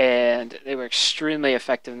 and they were extremely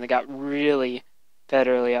effective, and they got really fed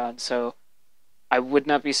early on. So I would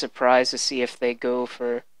not be surprised to see if they go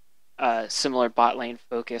for similar bot lane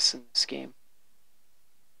focus in this game.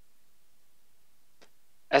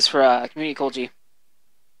 As for Community Kolji,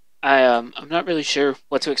 I'm not really sure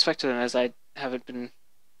what to expect of them, as I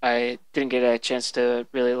didn't get a chance to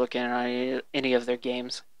really look in on any of their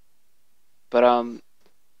games. But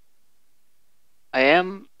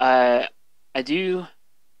I do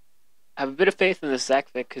have a bit of faith in this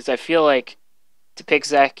Zac pick, because I feel like to pick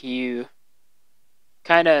Zac, you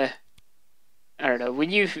kind of, I don't know,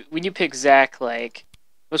 when you pick Zac, like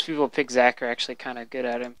most people pick Zac are actually kind of good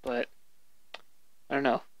at him, but I don't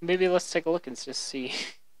know. Maybe let's take a look and just see.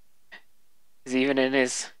 Is he even in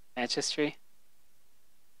his match history?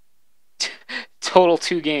 Total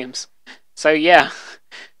 2 games. So yeah.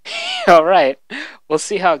 All right. We'll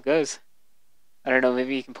see how it goes. I don't know.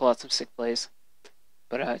 Maybe you can pull out some sick plays,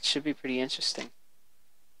 but it should be pretty interesting.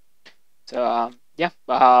 So yeah,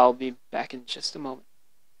 I'll be back in just a moment.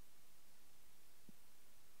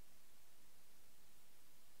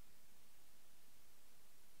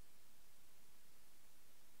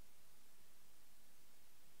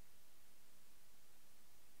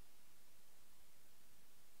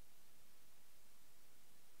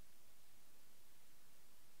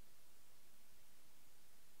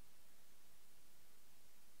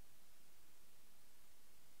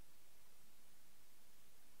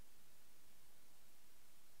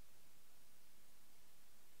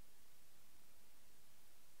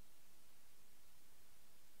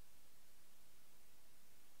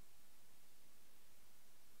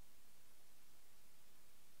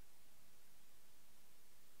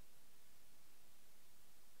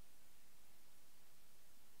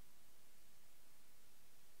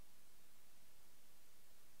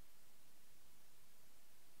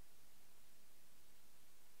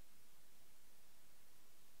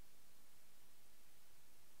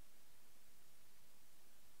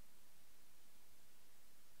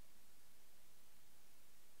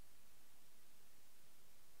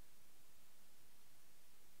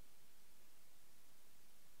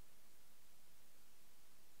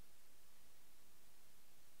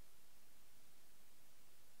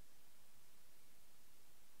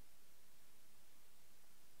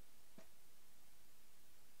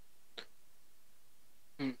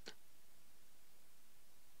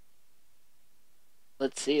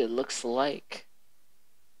 Let's see. It looks like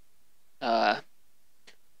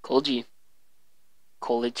Kolji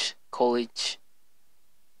College,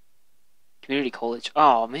 Community College.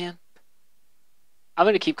 Oh man, I'm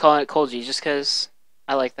gonna keep calling it Kolji just because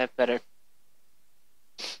I like that better.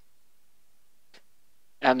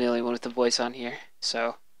 I'm the only one with the voice on here,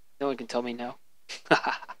 so no one can tell me no.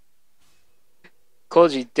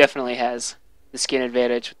 Kolji definitely has the skin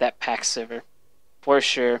advantage with that pack Sivir, for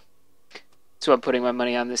sure. So I'm putting my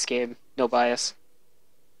money on this game. No bias.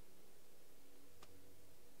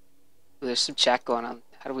 Ooh, there's some chat going on.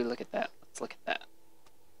 How do we look at that? Let's look at that.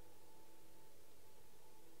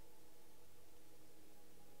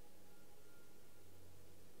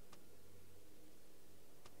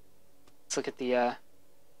 Let's look at the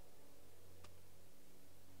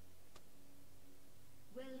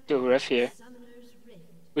Go ref here.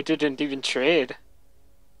 We didn't even trade.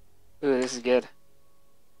 Ooh, this is good.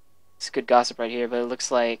 It's good gossip right here, but it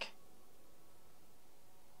looks like...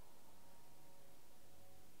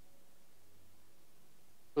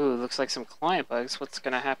 Ooh, looks like some client bugs. What's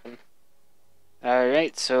gonna happen?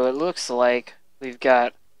 Alright, so it looks like we've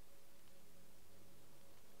got...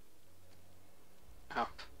 Oh.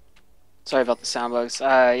 Sorry about the sound bugs.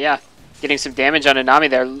 Yeah. Getting some damage on Inami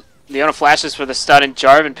there. Leona flashes for the stun and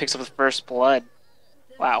Jarvan picks up the first blood.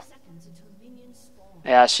 Wow.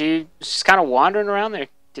 Yeah, she's just kind of wandering around there.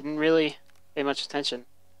 Didn't really pay much attention.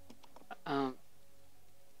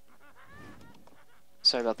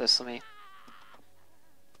 Sorry about this. Let me...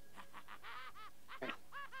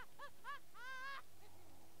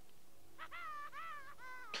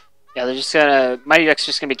 Yeah, they're just gonna... Mighty Ducks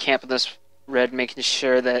just gonna be camping this red, making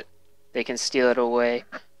sure that they can steal it away.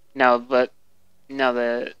 Now, but... Now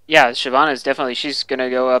the... Yeah, Shyvana is definitely... She's gonna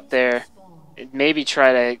go up there and maybe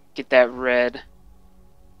try to get that red...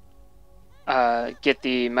 get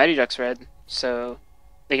the Mighty Ducks red, so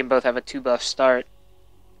they can both have a 2-buff start.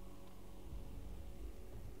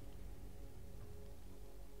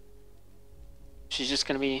 She's just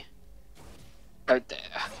gonna be...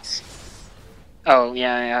 Oh,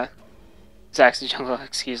 yeah. Zax's jungle,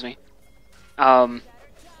 excuse me. But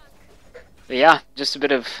yeah, just a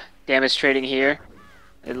bit of damage trading here.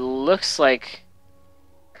 It looks like...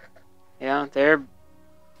 Yeah, they're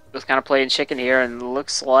both kind of playing chicken here, and it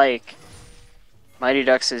looks like Mighty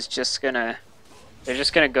Ducks is just gonna... They're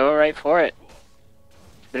just gonna go right for it.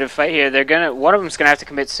 Bit of a fight here. They're gonna... One of them's gonna have to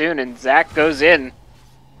commit soon, and Zac goes in.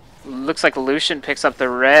 Looks like Lucian picks up the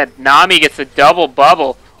red. Nami gets the double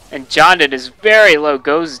bubble. And Jondon is very low.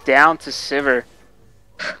 Goes down to Sivir.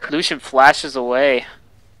 Lucian flashes away.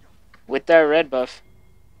 With that red buff.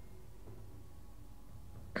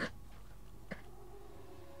 And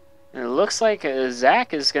it looks like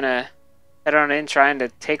Zac is going to head on in trying to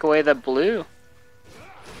take away the blue.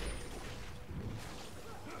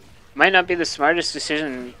 Might not be the smartest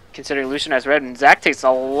decision considering Lucian has red. And Zac takes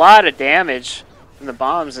a lot of damage from the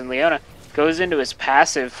bombs. And Leona goes into his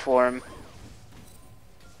passive form.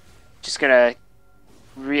 Just gonna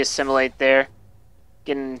reassimilate there,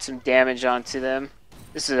 getting some damage onto them.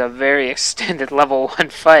 This is a very extended level 1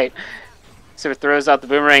 fight. So it throws out the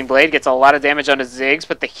boomerang blade, gets a lot of damage onto Ziggs,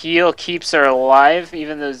 but the heal keeps her alive,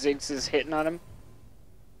 even though Ziggs is hitting on him.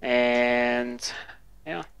 And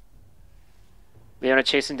yeah, Leona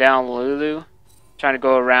chasing down Lulu, trying to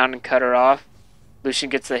go around and cut her off. Lucian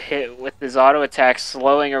gets the hit with his auto attack,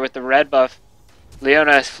 slowing her with the red buff.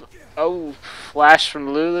 Leona... Oh, flash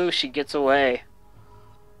from Lulu. She gets away.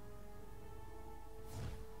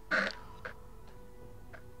 It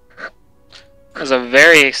was a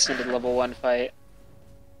very extended level 1 fight.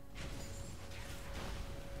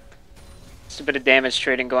 Just a bit of damage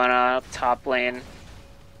trading going on up top lane.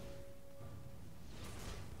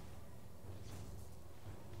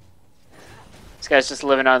 This guy's just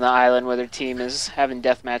living on the island where their team is having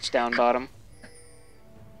deathmatch down bottom.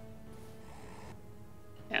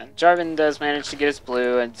 Yeah, Jarvan does manage to get his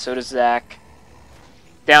blue, and so does Zac.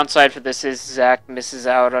 Downside for this is Zac misses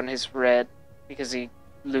out on his red because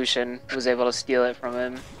Lucian was able to steal it from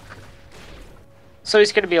him. So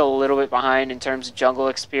he's going to be a little bit behind in terms of jungle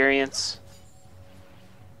experience.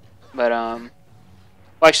 But, well,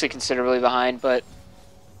 actually considerably behind, but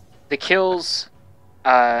the kills,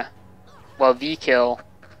 well, the kill,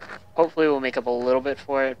 hopefully will make up a little bit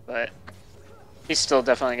for it, but he's still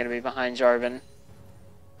definitely going to be behind Jarvan.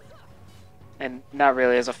 And not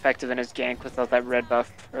really as effective in his gank without that red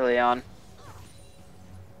buff early on.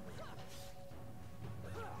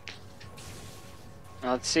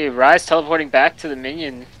 Now let's see, Ryze teleporting back to the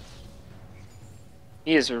minion.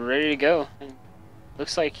 He is ready to go. And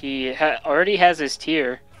looks like he already has his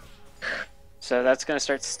tier. So that's going to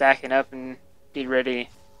start stacking up and be ready.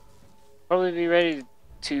 Probably be ready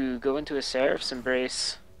to go into a Seraph's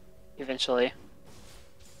Embrace eventually.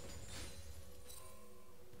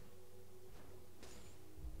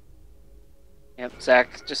 Yep,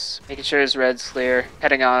 Zac just making sure his red's clear,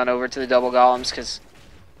 heading on over to the double golems because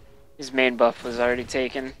his main buff was already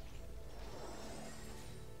taken.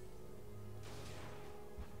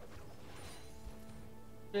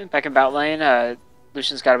 And back in bot lane,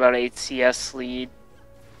 Lucian's got about 8 CS lead.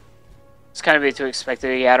 It's kind of be to expect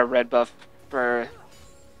it. He had a red buff for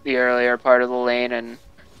the earlier part of the lane and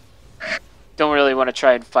don't really want to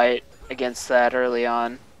try and fight against that early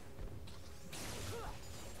on.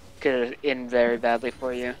 Could end very badly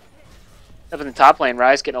for you. Up in the top lane,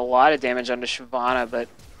 Ryze getting a lot of damage onto Shyvana, but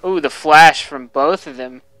ooh, the flash from both of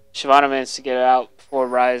them. Shyvana managed to get it out before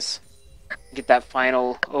Ryze Get that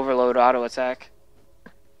final overload auto attack.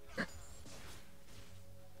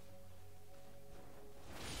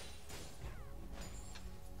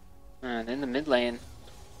 And in the mid lane.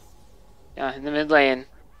 Yeah, in the mid lane.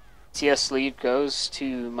 CS lead goes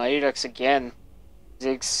to Mighty Ducks again.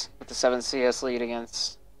 Ziggs with the 7 CS lead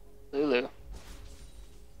against Lulu.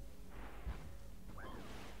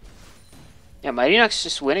 Yeah, Mighty Ducks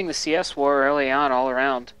just winning the CS war early on all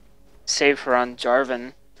around. Save for on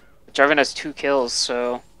Jarvan. Jarvan has 2 kills,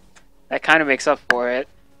 so that kind of makes up for it.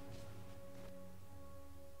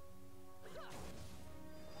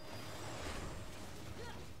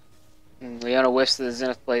 And Leona whiffs the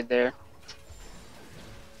Zenith Blade there.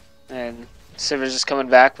 And Sivir's just coming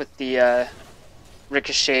back with the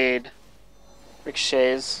ricochets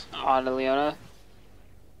onto Leona.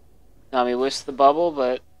 Nami whiffs the bubble,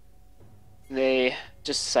 but they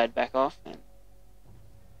just decide back off. And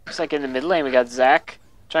looks like in the mid lane we got Zac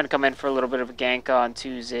trying to come in for a little bit of a gank on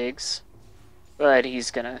 2 Ziggs. But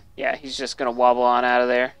he's just gonna wobble on out of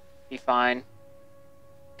there. Be fine.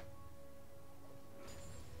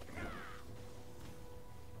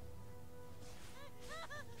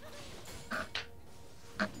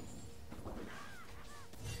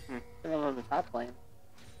 On the top lane.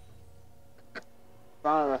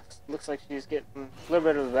 Shyvana looks like she's getting a little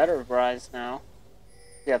bit of a better rise now.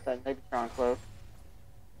 She got that Megatron cloak.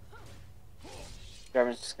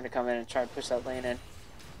 Jarvan's just gonna come in and try to push that lane in.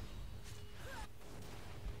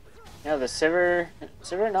 Yeah, the Sivir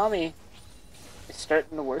Nami is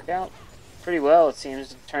starting to work out pretty well, it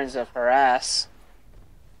seems, in terms of harass.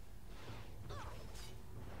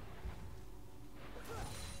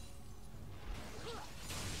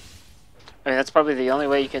 I mean, that's probably the only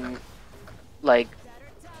way you can, like,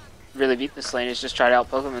 really beat this lane is just try to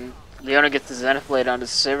outpoke him. And Leona gets the Zenith Blade onto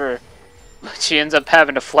Sivir, but she ends up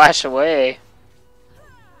having to flash away.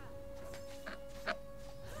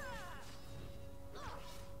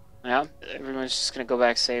 Yeah, everyone's just gonna go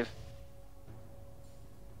back save.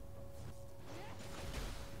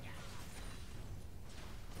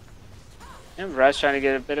 Yeah, Mirage trying to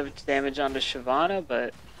get a bit of damage onto Shyvana,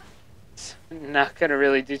 but it's not gonna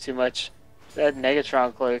really do too much. That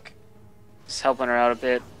Negatron cloak is helping her out a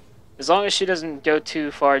bit. As long as she doesn't go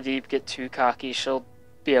too far deep, get too cocky, she'll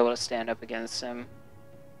be able to stand up against him.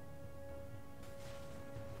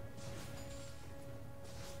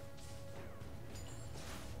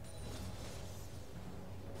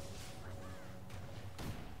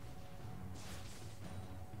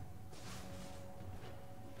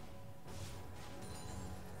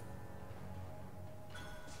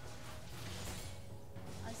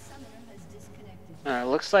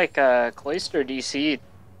 Looks like Cloister DC'd.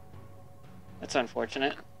 That's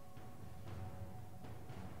unfortunate.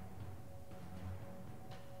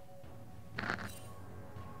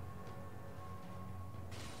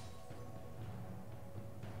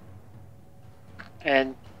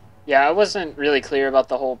 And yeah, I wasn't really clear about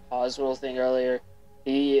the whole pause rule thing earlier.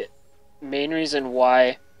 The main reason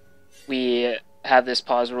why we have this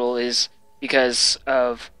pause rule is because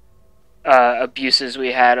of abuses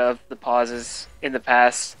we had of the pauses in the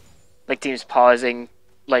past, like teams pausing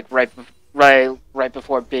like right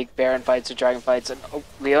before big Baron fights or Dragon fights, and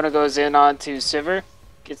Leona goes in onto Sivir,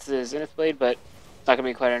 gets the Zenith Blade, but it's not gonna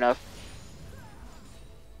be quite enough.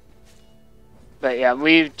 But yeah,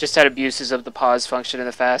 we just had abuses of the pause function in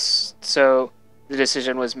the past, so the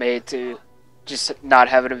decision was made to just not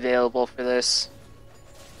have it available for this.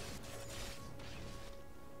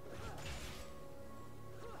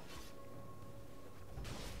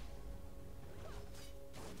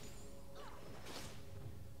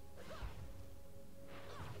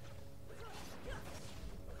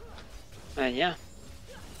 And yeah,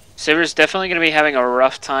 Sivir's definitely going to be having a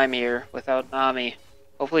rough time here without Nami.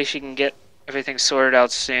 Hopefully she can get everything sorted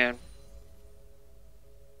out soon.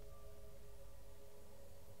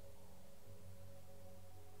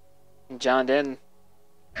 And John Den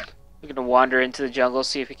looking to wander into the jungle,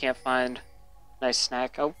 see if he can't find a nice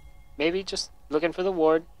snack. Oh, maybe just looking for the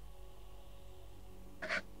ward.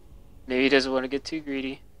 Maybe he doesn't want to get too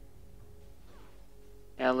greedy.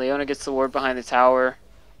 And Leona gets the ward behind the tower.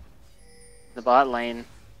 The bot lane.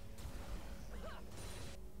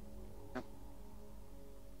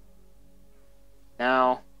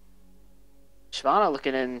 Now Shyvana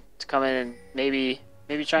looking in to come in and maybe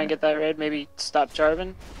try and get that red, maybe stop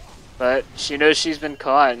Jarvan. But she knows she's been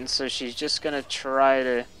caught, and so she's just gonna try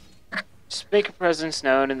to just make her presence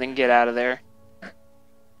known and then get out of there.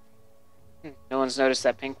 No one's noticed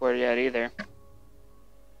that pink ward yet either.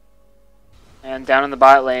 And down in the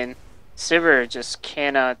bot lane, Sivir just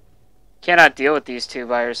cannot deal with these two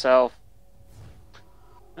by herself.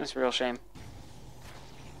 That's a real shame.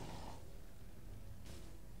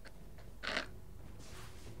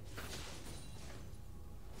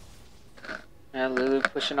 And Lulu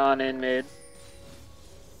pushing on in mid.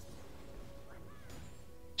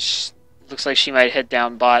 Looks like she might head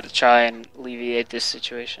down bot to try and alleviate this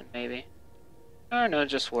situation, maybe. Or no,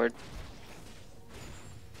 just ward.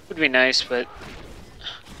 Would be nice, but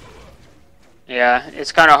yeah,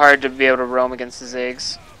 it's kind of hard to be able to roam against the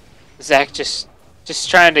Ziggs. Zac just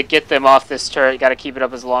trying to get them off this turret. Got to keep it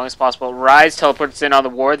up as long as possible. Ryze teleports in on the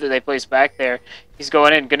ward that they placed back there. He's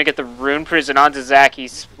going in, gonna get the Rune Prison onto Zac. He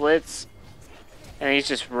splits, and he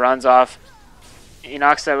just runs off. He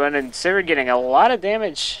knocks that one, and Sivir getting a lot of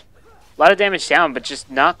damage. A lot of damage down, but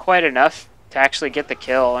just not quite enough to actually get the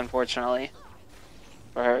kill, unfortunately,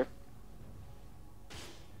 for her.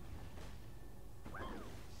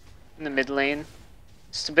 In the mid lane,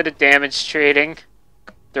 just a bit of damage trading,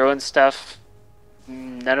 throwing stuff.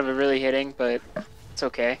 None of it really hitting, but it's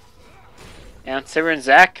okay. Yeah, Sivir and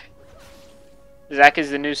Zac. Zac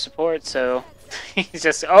is the new support, so he's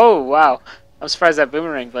just... Oh, wow. I'm surprised that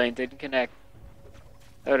Boomerang Blade didn't connect.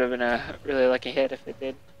 That would have been a really lucky hit if it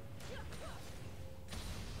did.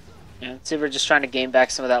 Yeah, Sivir just trying to gain back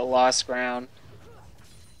some of that lost ground.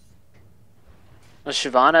 Well,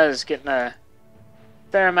 Shyvana is getting a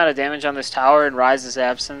fair amount of damage on this tower in Ryze's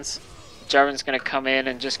absence. Jarvan's going to come in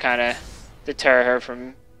and just kind of deter her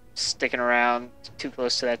from sticking around too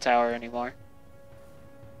close to that tower anymore.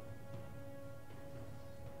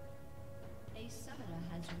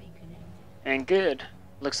 And good.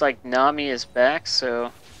 Looks like Nami is back,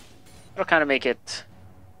 so that'll kind of make it...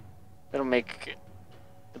 That'll make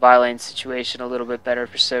the buy lane situation a little bit better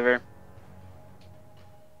for Sivir.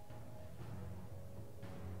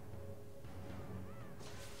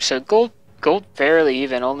 So gold fairly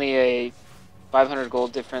even, only a 500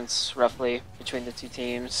 gold difference roughly between the two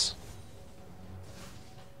teams.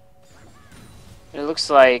 It looks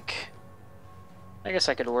like... I guess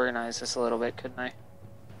I could organize this a little bit, couldn't I?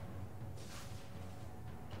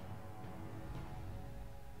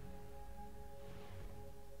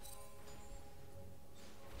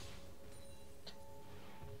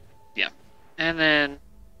 Yeah. And then...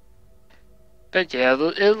 But yeah,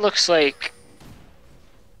 it looks like...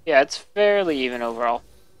 Yeah, it's fairly even overall.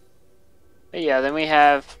 But yeah, then we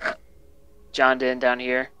have John Din down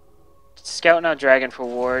here. Scouting out Dragon for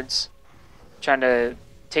wards. Trying to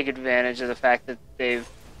take advantage of the fact that they've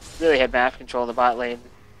really had map control of the bot lane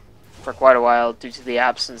for quite a while due to the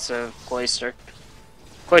absence of Cloister.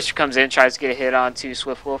 Cloister comes in, tries to get a hit onto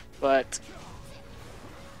Swiftwolf, but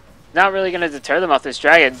not really going to deter them off this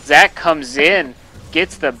Dragon. Zac comes in,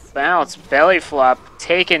 gets the bounce, belly flop,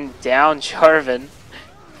 taking down Jarvan.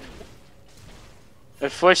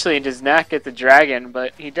 Unfortunately, he does not get the Dragon,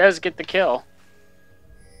 but he does get the kill.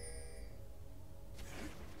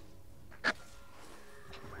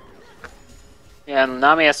 Yeah, and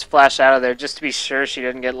Nami has to flash out of there just to be sure she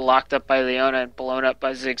doesn't get locked up by Leona and blown up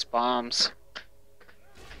by Ziggs bombs.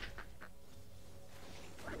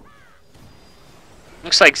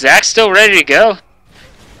 Looks like Zac's still ready to go.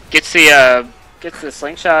 Gets the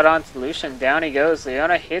slingshot onto Lucian. Down he goes.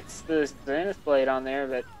 Leona hits the Zenith Blade on there,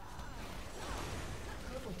 but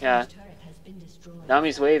yeah,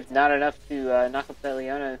 Nami's wave not enough to knock up that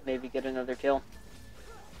Leona. Maybe get another kill.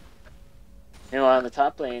 Meanwhile, on the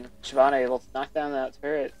top lane, Shyvana able to knock down that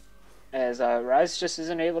turret, as Ryze just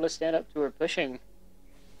isn't able to stand up to her pushing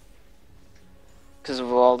because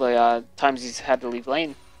of all the times he's had to leave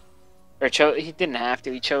lane. Or he didn't have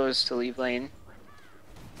to, he chose to leave lane.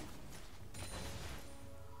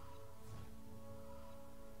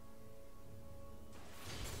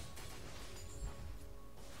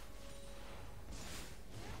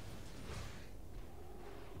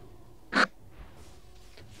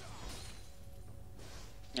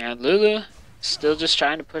 And Lulu still just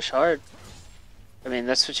trying to push hard. I mean,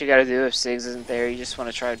 that's what you gotta do if Ziggs isn't there. You just want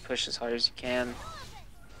to try and push as hard as you can,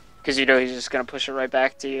 because you know he's just gonna push it right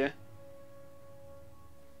back to you.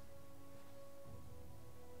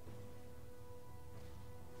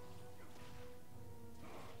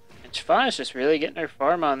 And Shyvana's just really getting her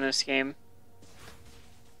farm on this game.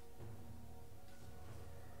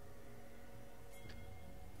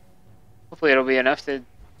 Hopefully it'll be enough to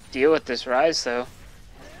deal with this Ryze, though.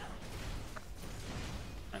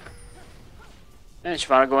 And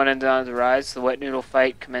Shyvana going into the Ryze. The wet noodle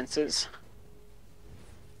fight commences.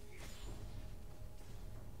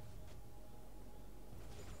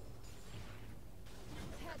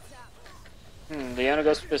 Leona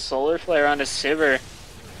goes for the solar flare onto Sivir,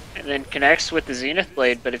 and then connects with the Zenith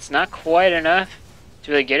Blade, but it's not quite enough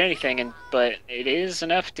to really get anything. But it is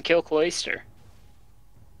enough to kill Cloister.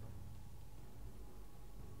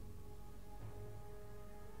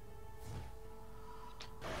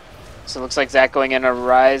 So it looks like Zac going in a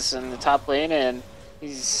Rise in the top lane, and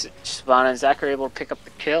Shyvana and Zac are able to pick up the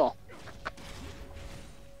kill.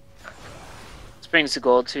 This brings the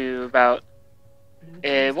goal to about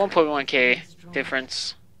a 1.1k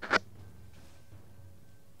difference.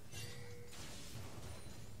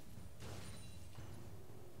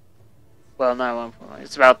 Well, not 1.1,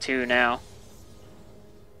 it's about 2 now.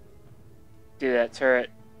 Do that turret.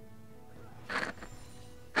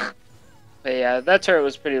 But yeah, that turret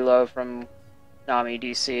was pretty low from Nami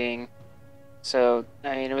DCing. So,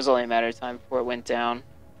 I mean, it was only a matter of time before it went down.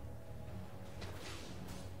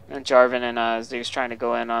 And Jarvan and Ziggs trying to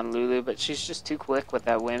go in on Lulu, but she's just too quick with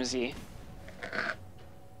that Whimsy.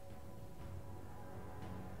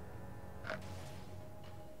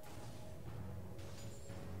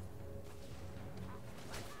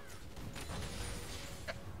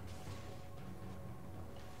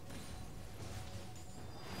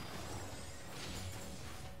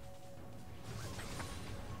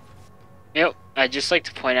 Yep, I'd just like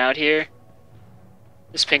to point out here,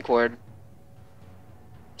 this pink ward,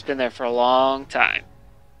 it's been there for a long time.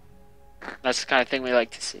 That's the kind of thing we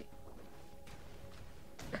like to see.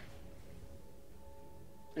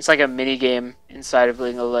 It's like a mini game inside of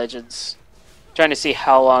League of Legends, trying to see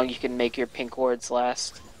how long you can make your pink wards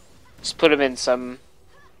last. Just put them in some...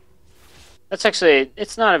 That's actually,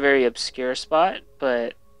 it's not a very obscure spot,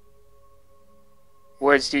 but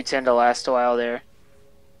wards do tend to last a while there.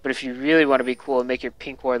 But if you really want to be cool and make your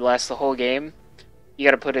pink ward last the whole game, you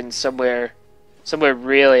gotta put it in somewhere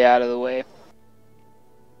really out of the way.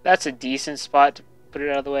 That's a decent spot to put it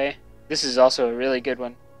out of the way. This is also a really good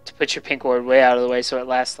one to put your pink ward way out of the way so it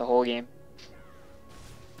lasts the whole game.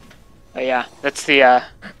 But yeah, that's the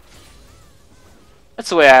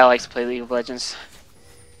way I like to play League of Legends.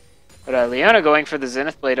 But Leona going for the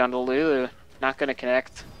Zenith Blade onto Lulu, not gonna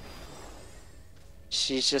connect.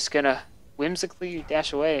 She's just gonna whimsically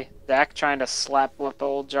dash away. Zac trying to slap up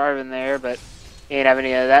old Jarvan there, but he ain't having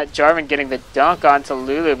any of that. Jarvan getting the dunk onto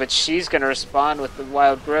Lulu, but she's going to respond with the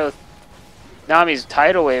Wild Growth. Nami's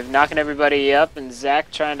Tidal Wave knocking everybody up, and Zac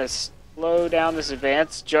trying to slow down this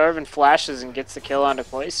advance. Jarvan flashes and gets the kill onto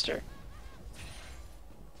Cloister.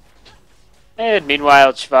 And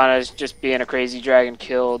meanwhile, Shyvana is just being a crazy dragon,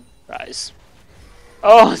 killed Rise.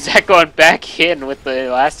 Oh, Zac going back in with the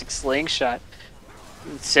elastic slingshot.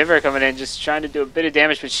 Sivir coming in, just trying to do a bit of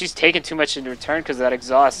damage, but she's taking too much in return because of that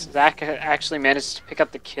exhaust. Zac actually managed to pick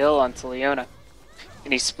up the kill onto Leona,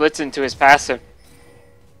 and he splits into his passive.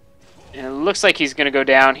 And it looks like he's going to go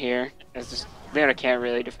down here, as Leona can't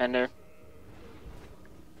really defend her.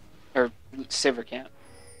 Or Sivir can't.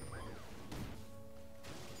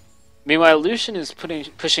 Meanwhile, Lucian is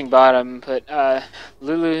pushing bottom, but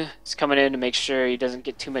Lulu is coming in to make sure he doesn't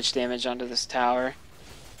get too much damage onto this tower.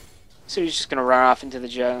 So he's just gonna run off into the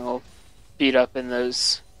jungle, beat up on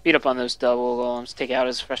those double golems, take out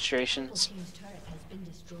his frustrations.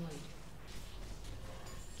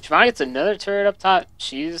 Shyvana gets another turret up top.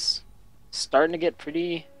 She's starting to get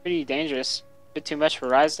pretty dangerous. A bit too much for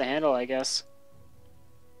Rise to handle, I guess.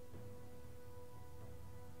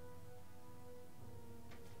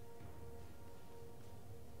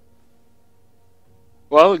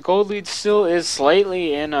 Well, the gold lead still is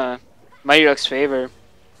slightly in Mighty Ducks' favor.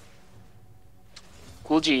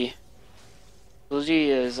 Gul'ji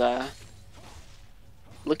is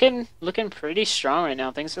looking pretty strong right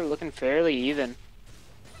now. Things are looking fairly even.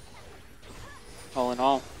 All in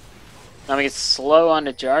all. Nami gets slow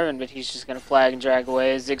onto Jarvan, but he's just gonna flag and drag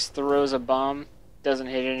away. Ziggs throws a bomb, doesn't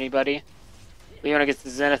hit anybody. Leona gets the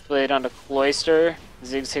Zenith Blade onto Cloister.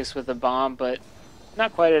 Ziggs hits with a bomb, but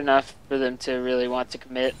not quite enough for them to really want to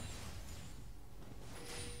commit.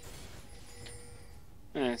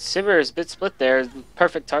 Sivir is a bit split there.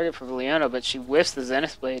 Perfect target for Leona, but she whiffs the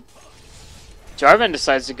Zenith Blade. Jarvan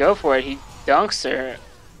decides to go for it. He dunks her,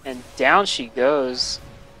 and down she goes.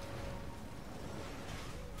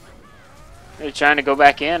 They're trying to go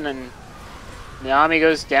back in, and Nami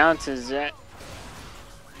goes down to Zet.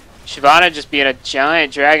 Shyvana just being a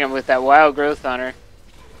giant dragon with that Wild Growth on her.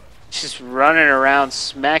 Just running around,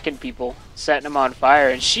 smacking people, setting them on fire,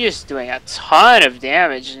 and she is doing a ton of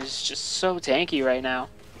damage, and it's just so tanky right now.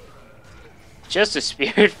 Just a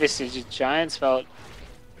Spirit Visage, a Giant's Felt,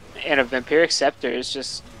 and a Vampiric Scepter is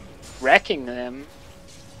just wrecking them.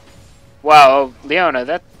 Wow, Leona,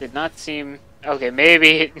 that did not seem... Okay,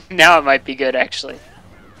 maybe now it might be good, actually.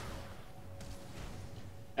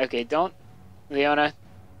 Okay, don't... Leona.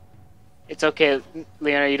 It's okay,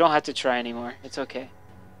 Leona, you don't have to try anymore. It's okay.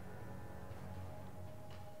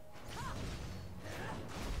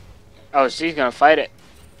 Oh, she's gonna fight it.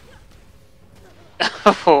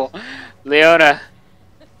 Oh, Leona.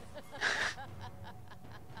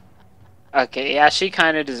 Okay, yeah, she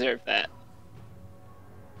kind of deserved that.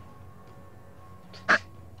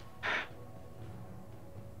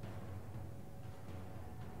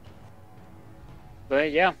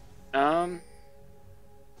 But yeah,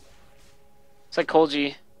 it's like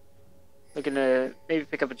Koji looking to maybe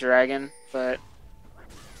pick up a dragon, but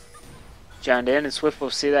John Dan and Swift will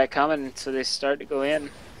see that coming, so they start to go in.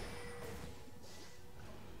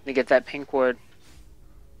 They get that pink ward.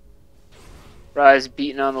 Rise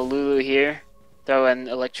beating on the Lulu here, throwing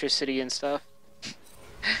electricity and stuff.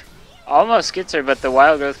 Almost gets her, but the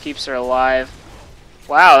wild growth keeps her alive.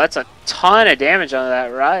 Wow, that's a ton of damage on that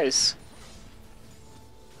Rise.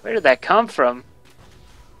 Where did that come from?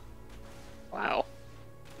 Wow.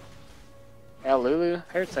 Yeah, Lulu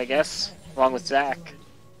hurts, I guess, along with Zac.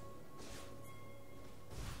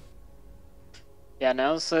 Yeah,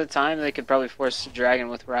 now's the time they could probably force the dragon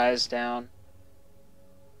with Rise down.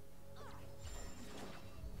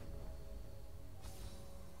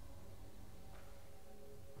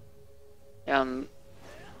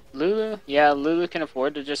 Lulu? Yeah, Lulu can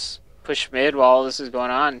afford to just push mid while all this is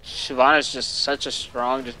going on. Shyvana's just such a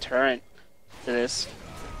strong deterrent to this.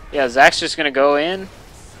 Yeah, Zac's just gonna go in.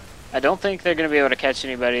 I don't think they're gonna be able to catch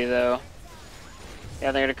anybody though.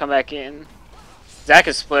 Yeah, they're gonna come back in. Zac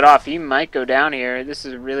is split off. He might go down here. This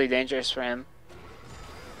is really dangerous for him.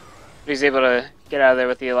 But he's able to get out of there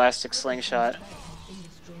with the elastic slingshot.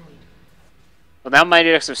 Well, now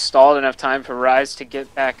Mighty Ducks have stalled enough time for Rise to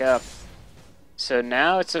get back up. So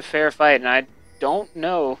now it's a fair fight, and I don't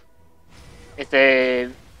know if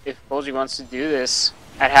Golgi wants to do this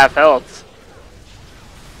at half health.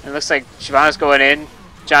 It looks like Shyvana's going in.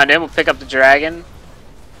 John Dan will pick up the dragon.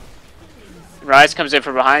 Rise comes in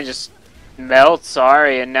from behind, just melts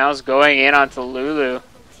Sorry, and now's going in onto Lulu.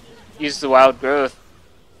 Uses the wild growth.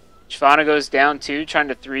 Shyvana goes down too, trying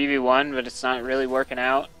to 3v1, but it's not really working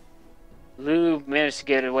out. Lulu managed to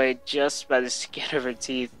get away just by the skin of her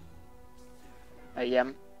teeth.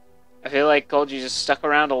 Yeah, I feel like Golgi just stuck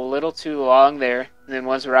around a little too long there, and then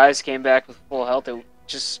once Rise came back with full health, it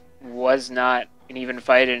just was not an even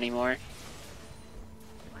fight anymore.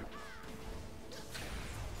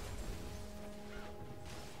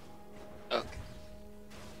 Okay.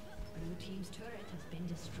 Blue team's turret has been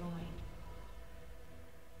destroyed.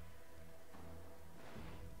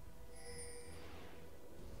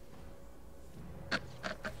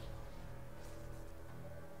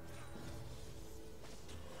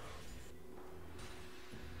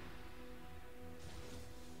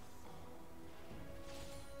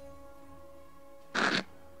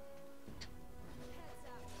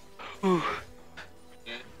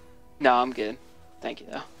 No, I'm good. Thank you,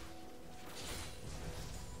 though.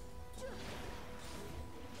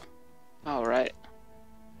 Alright.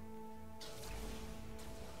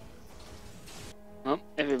 Well,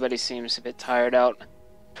 everybody seems a bit tired out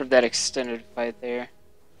from that extended fight there.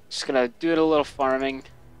 Just gonna do it a little farming.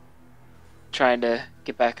 Trying to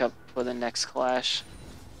get back up for the next clash.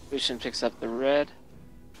 Lucian picks up the red.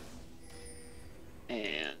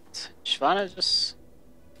 And Shyvana just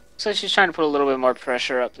looks like she's trying to put a little bit more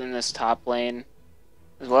pressure up in this top lane.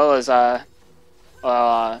 As well as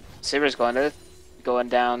Saber's going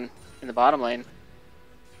down in the bottom lane.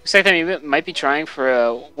 Looks like they might be trying for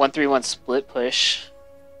a 1-3-1 split push,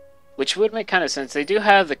 which would make kind of sense. They do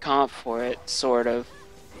have the comp for it, sort of.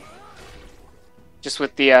 Just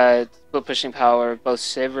with the split pushing power of both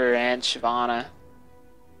Sivir and Shyvana.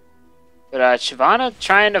 But Shyvana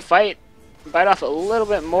trying to bite off a little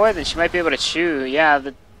bit more than she might be able to chew. Yeah,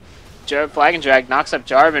 the Flag and Drag knocks up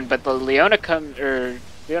Jarvan, but the Leona comes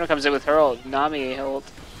in with her ult, Nami ult.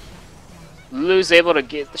 Lulu's able to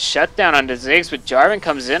get the shutdown onto Ziggs, but Jarvan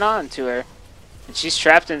comes in onto her. And she's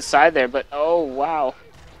trapped inside there, but oh wow.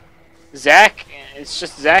 Zac, it's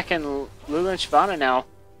just Zac and Lulu and Shyvana now.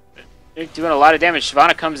 They're doing a lot of damage.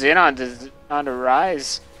 Shyvana comes in onto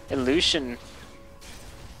Rise and Lucian.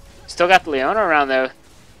 Still got the Leona around though.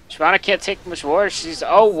 Shyvana can't take much more.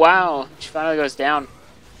 Oh wow. Shyvana goes down.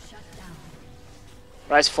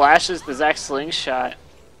 Rise flashes the Zac slingshot.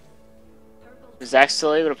 Zac's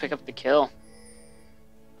still able to pick up the kill.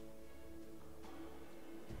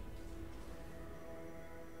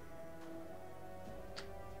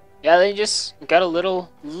 Yeah, they just got a little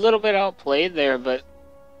bit outplayed there, but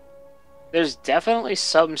there's definitely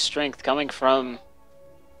some strength coming from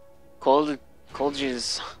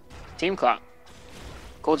Golgi's team clock.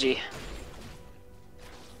 Golgi.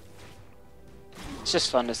 It's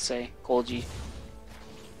just fun to say, Golgi.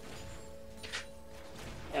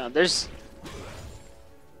 Yeah,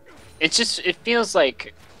 it feels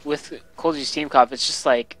like with Golgi's team comp, it's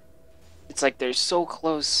like they're so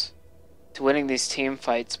close to winning these team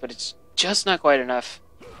fights, but it's just not quite enough.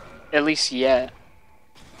 At least yet.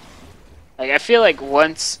 Like, I feel like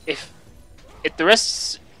once, if the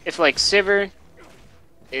rest, if like Sivir,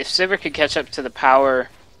 if Sivir could catch up to the power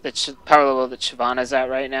power level that Shyvana's at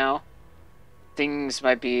right now, things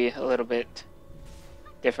might be a little bit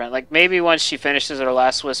different. Like maybe once she finishes her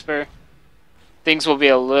last Whisper, things will be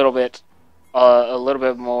a little bit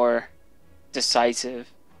more decisive.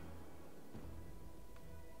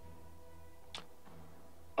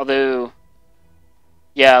 Although,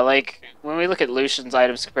 yeah, like when we look at Lucian's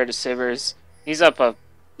items compared to Sivir's, he's up a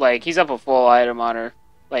full item on her,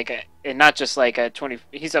 and not just like a 20.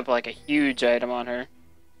 He's up like a huge item on her.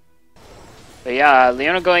 But yeah,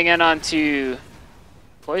 Leona going in onto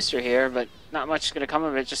Cloister here, but not much is gonna come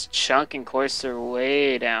of it. Just chunking Cloister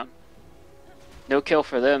way down. No kill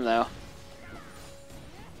for them though.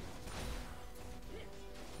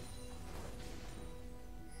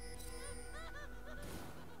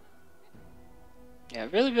 Yeah,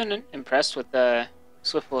 I've really been impressed with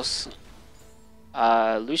Swiftwolf's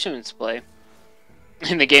Lucian's play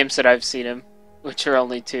in the games that I've seen him, which are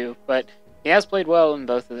only 2, but he has played well in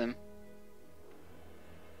both of them.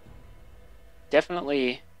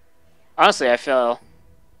 Definitely, honestly, I feel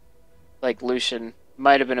like Lucian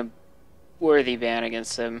might have been a worthy ban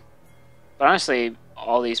against him, but honestly,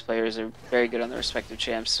 all these players are very good on their respective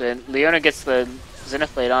champs. And Leona gets the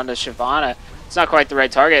Zenith Blade onto Shyvana. It's not quite the right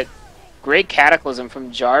target. Great Cataclysm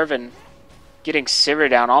from Jarvan, getting Sivir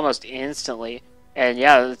down almost instantly. And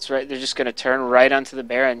yeah, that's right. They're just going to turn right onto the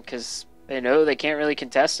Baron because they know they can't really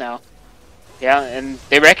contest now. Yeah, and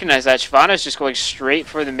they recognize that Shyvana's just going straight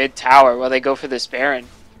for the mid tower while they go for this Baron.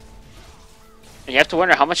 And you have to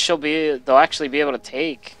wonder how much they'll actually be able to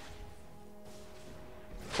take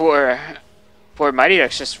for Mighty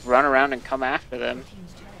Ducks just run around and come after them.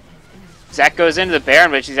 Zac goes into the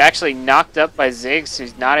Baron, but he's actually knocked up by Ziggs, so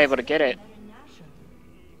he's not able to get it.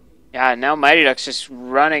 Yeah, now Mighty Ducks just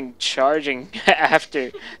running, charging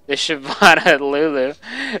after the Shyvana and Lulu.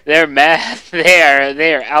 They're mad.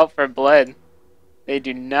 They are out for blood. They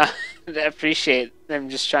do not appreciate them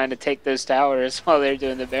just trying to take those towers while they're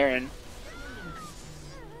doing the Baron.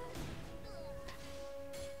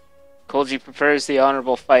 Kolji prefers the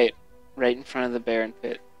honorable fight right in front of the Baron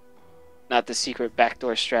pit, not the secret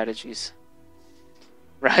backdoor strategies.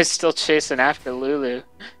 Ryze still chasing after Lulu.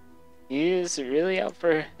 He is really out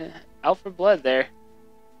for blood there.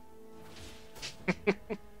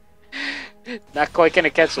 Not quite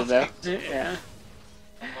gonna catch him though. Yeah.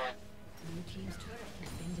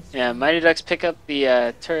 Yeah, Mighty Ducks pick up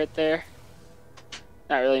the turret there.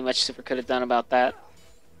 Not really much Super could have done about that.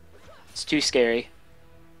 It's too scary.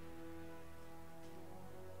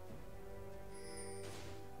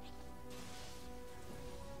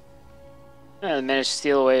 They managed to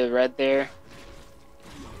steal away the red there.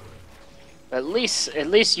 But at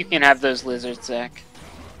least you can have those lizards, Zac.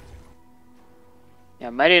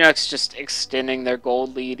 Yeah, Mighty Ducks just extending their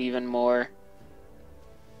gold lead even more.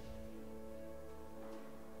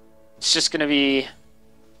 It's just gonna be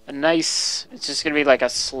it's just gonna be like a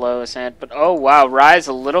slow ascent. But oh wow, Ryze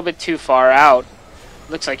a little bit too far out.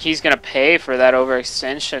 Looks like he's gonna pay for that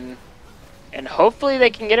overextension. And hopefully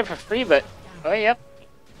they can get it for free, but oh yep.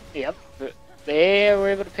 They were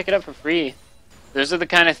able to pick it up for free. Those are the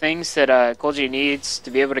kind of things that Kolji needs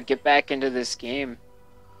to be able to get back into this game.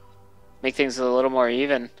 Make things a little more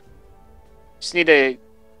even. Just need to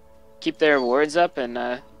keep their rewards up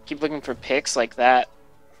and keep looking for picks like that.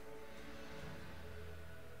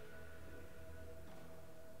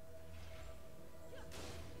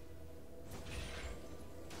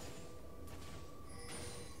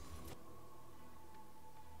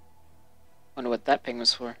 Wonder what that ping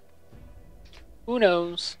was for. Who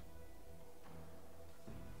knows?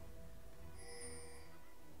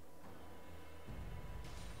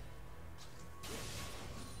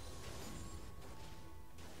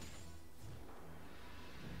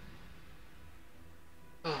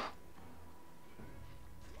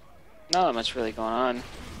 Not that much really going on.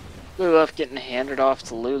 Luluff getting handed off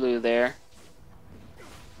to Lulu there.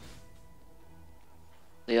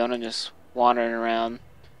 Leona just wandering around,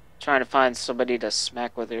 trying to find somebody to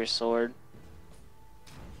smack with her sword.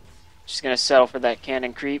 She's gonna settle for that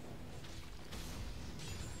cannon creep.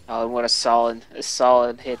 Oh, and what a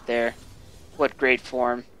solid hit there. What great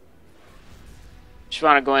form.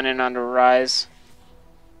 Shyvana going in onto Ryze.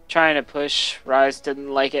 Trying to push. Ryze didn't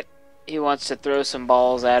like it. He wants to throw some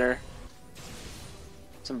balls at her.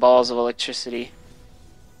 Some balls of electricity.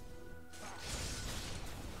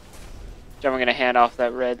 I'm gonna hand off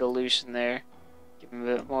that red illusion there. Give him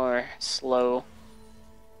a bit more slow.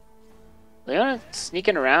 Leona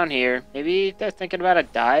sneaking around here. Maybe they're thinking about a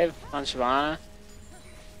dive on Shyvana.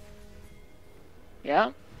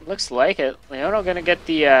 Yeah, looks like it. Leona gonna get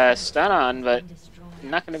the stun on, but Been destroyed.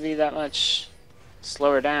 not gonna be that much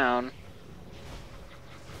slower down.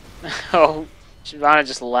 Oh, Shyvana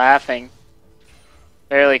just laughing.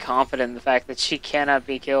 Fairly confident in the fact that she cannot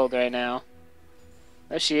be killed right now.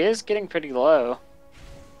 Though she is getting pretty low.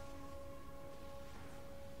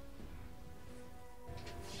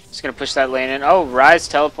 Just gonna push that lane in. Oh, Ryze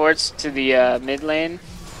teleports to the mid lane.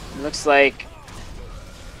 It looks like...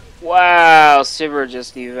 Wow, Sivir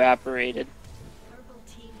just evaporated. Purple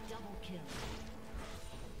team double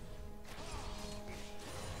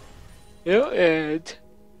kill. And...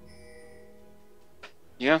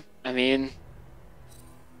 Yeah, I mean...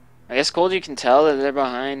 I guess Golgi can tell that they're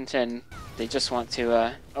behind and they just want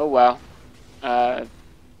to, oh wow.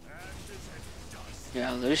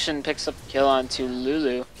 Yeah, Lucian picks up the kill onto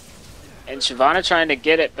Lulu. And Shyvana trying to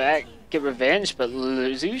get it back, get revenge, but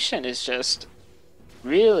Lucian is just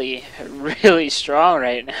really, really strong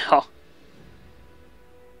right now.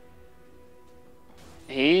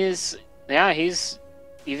 He's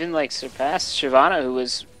even like surpassed Shyvana, who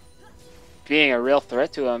was being a real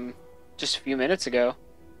threat to him just a few minutes ago.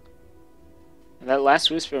 And that last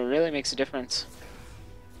whisper really makes a difference.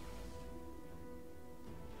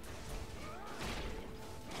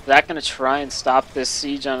 Zach gonna try and stop this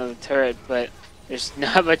siege onto the turret, but there's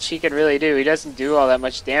not much he can really do. He doesn't do all that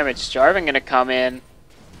much damage. Jarvan gonna come in.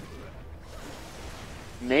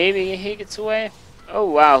 Maybe he gets away. Oh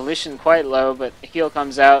wow, Lucian quite low, but the heal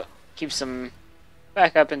comes out, keeps him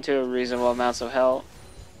back up into a reasonable amount of health.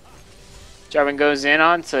 Jarvan goes in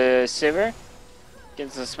onto Sivir,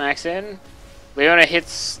 gets the smacks in. Leona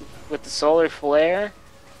hits with the solar flare.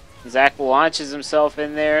 Zach launches himself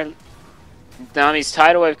in there. Nami's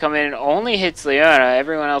tidal wave coming in and only hits Leona.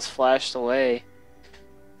 Everyone else flashed away.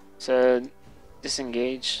 So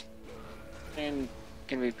disengage. And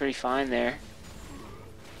gonna be pretty fine there.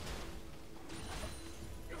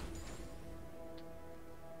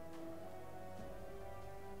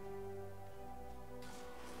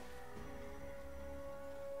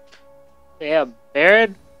 Yeah,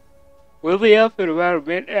 Baron will be up in about a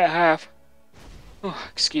minute and a half. Oh,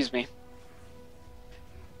 excuse me.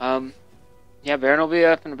 Yeah, Baron will be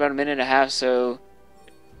up in about a minute and a half, so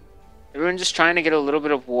everyone just trying to get a little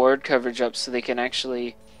bit of ward coverage up so they can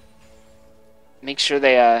actually make sure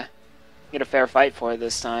they get a fair fight for it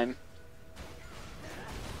this time.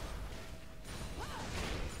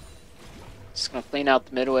 Just gonna clean out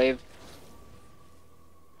the mid wave.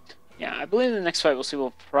 Yeah, I believe the next fight we'll see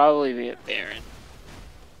will probably be at Baron.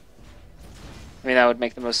 I mean, that would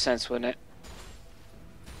make the most sense, wouldn't it?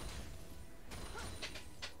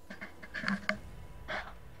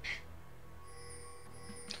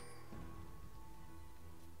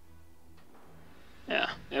 Yeah,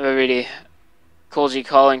 everybody. Golgi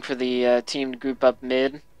calling for the team to group up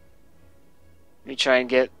mid. Let me try and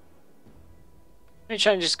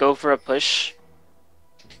just go for a push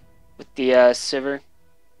with the Sivir.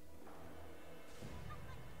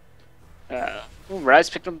 Ooh, Ryze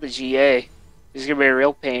picked up the GA. This is gonna be a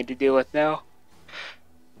real pain to deal with now.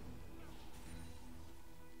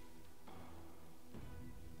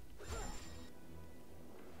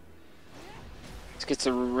 Let's get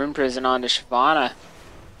some Rune Prison onto Shyvana.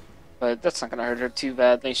 But that's not gonna hurt her too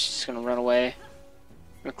badly. She's just gonna run away.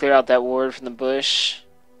 Gonna clear out that ward from the bush.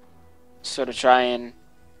 Sort of try and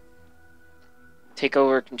take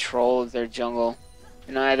over control of their jungle.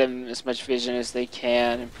 Deny them as much vision as they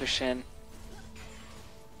can and push in.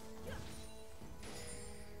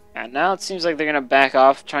 And now it seems like they're gonna back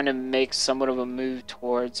off, trying to make somewhat of a move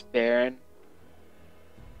towards Baron.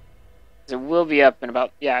 It will be up in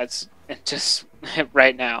about, yeah, it's just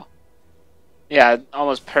right now. Yeah,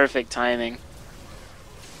 almost perfect timing.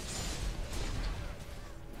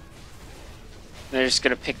 They're just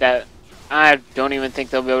gonna pick that. I don't even think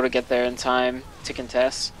they'll be able to get there in time to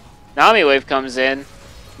contest. Nami wave comes in.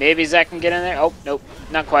 Maybe Zach can get in there. Oh, nope,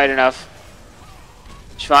 not quite enough.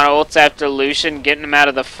 Shyvana ults after Lucian, getting him out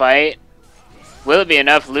of the fight. Will it be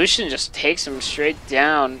enough? Lucian just takes him straight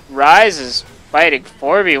down. Ryze is fighting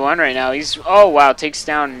 4v1 right now. He's, oh wow, takes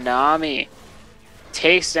down Nami.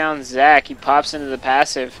 Takes down Zach. He pops into the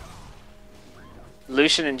passive.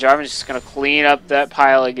 Lucian and Jarvan just gonna clean up that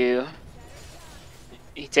pile of goo.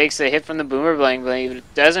 He takes a hit from the Boomer Blang, but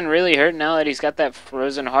it doesn't really hurt now that he's got that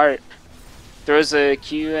frozen heart. Throws the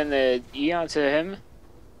Q and the E onto him.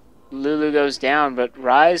 Lulu goes down, but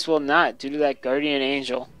Ryze will not due to that Guardian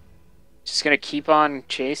Angel. Just gonna keep on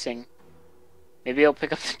chasing. Maybe he'll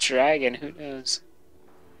pick up the dragon, who knows.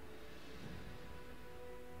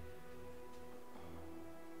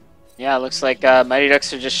 Yeah, looks like Mighty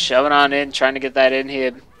Ducks are just shoving on in, trying to get that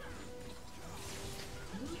inhib.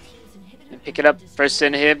 And pick it up. First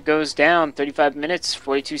inhib goes down. 35 minutes,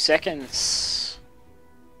 42 seconds.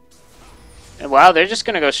 And wow, they're just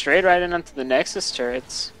going to go straight right in onto the Nexus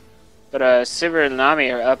turrets. But Sivir and Nami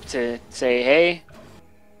are up to say, hey,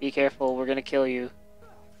 be careful, we're going to kill you.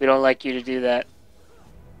 We don't like you to do that.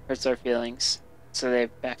 Hurts our feelings. So they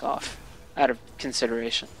back off out of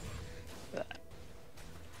consideration.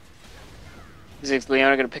 Is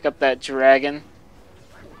Leona going to pick up that dragon?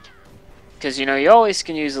 Because, you know, you always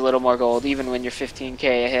can use a little more gold, even when you're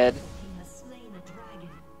 15k ahead. He has slain a dragon.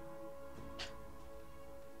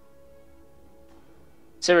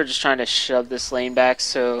 So we're just trying to shove this lane back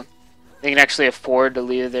so they can actually afford to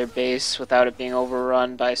leave their base without it being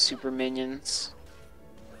overrun by super minions.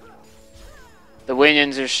 The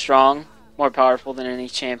minions are strong, more powerful than any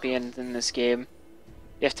champion in this game.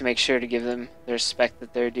 You have to make sure to give them the respect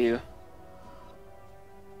that they're due.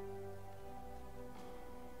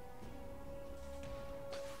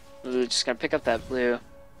 Ooh, just gonna pick up that blue.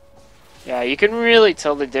 Yeah, you can really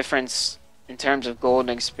tell the difference in terms of gold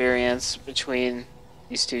and experience between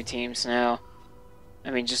these two teams now.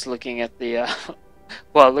 I mean, just looking at the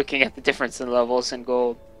well, looking at the difference in levels and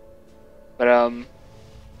gold. But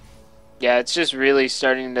yeah, it's just really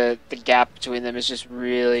starting to, the gap between them is just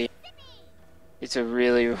really, it's a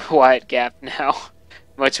really wide gap now.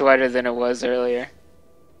 Much wider than it was earlier.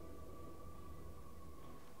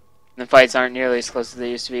 The fights aren't nearly as close as they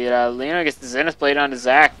used to be. Leona gets the Zenith Blade onto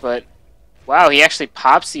Zac, but wow, he actually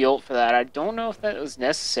pops the ult for that. I don't know if that was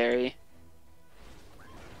necessary.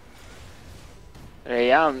 But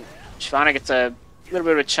yeah, Shyvana gets a little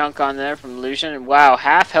bit of a chunk on there from Lucian. And wow,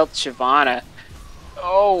 half health Shyvana.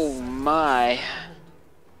 Oh my.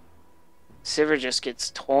 Sivir just gets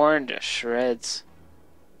torn to shreds.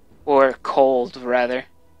 Or cold, rather.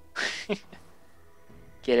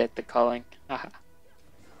 Get it, the culling. Haha.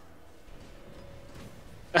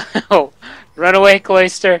 Oh, run away,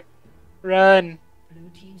 Cloister. Run. Blue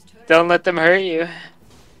team's turret. Don't let them hurt you.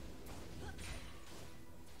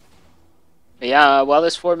 But yeah, while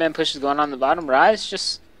this 4-man push is going on the bottom, Rise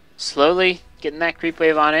just slowly getting that creep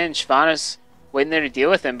wave on in. Shyvana's waiting there to deal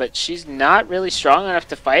with him, but she's not really strong enough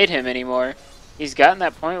to fight him anymore. He's gotten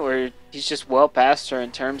that point where he's just well past her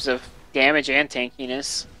in terms of damage and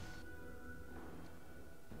tankiness.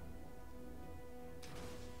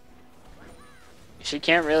 She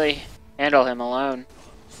can't really handle him alone.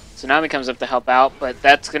 So Nami comes up to help out, but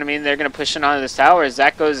that's going to mean they're going to push in onto this tower. As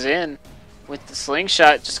Zac goes in with the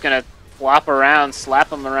slingshot, just going to flop around,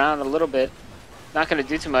 slap him around a little bit. Not going to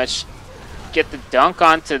do too much. Get the dunk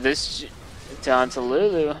onto this, onto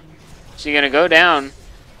Lulu. She's going to go down,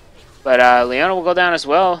 but Leona will go down as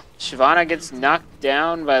well. Shyvana gets knocked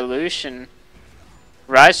down by Lucian.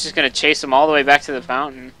 Rise just going to chase him all the way back to the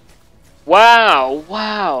fountain. Wow,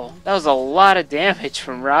 wow. That was a lot of damage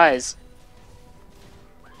from Rise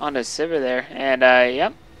onto Sivir there. And,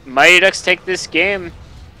 yep, Mighty Ducks take this game.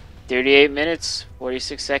 38 minutes,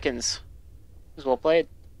 46 seconds. It was well played.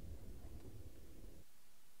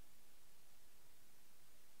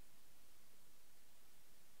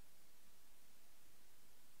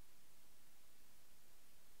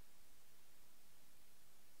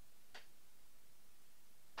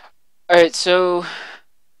 Alright, so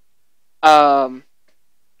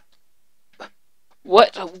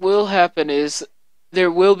what will happen is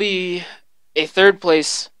there will be a third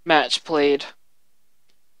place match played,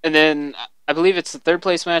 and then I believe it's the third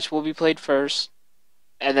place match will be played first,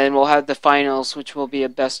 and then we'll have the finals, which will be a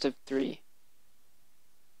best of 3.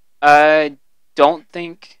 I don't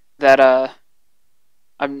think that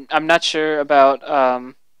I'm not sure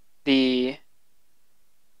about the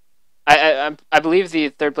I believe the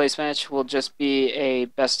third place match will just be a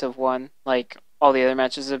best of 1, like all the other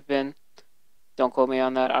matches have been. Don't quote me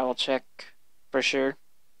on that. I will check for sure.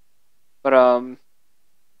 But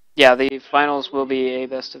yeah, the finals will be a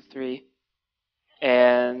best of 3,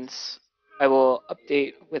 and I will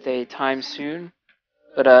update with a time soon.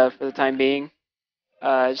 But for the time being,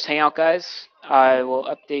 just hang out, guys. I will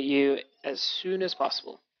update you as soon as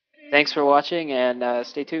possible. Thanks for watching, and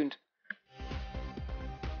stay tuned.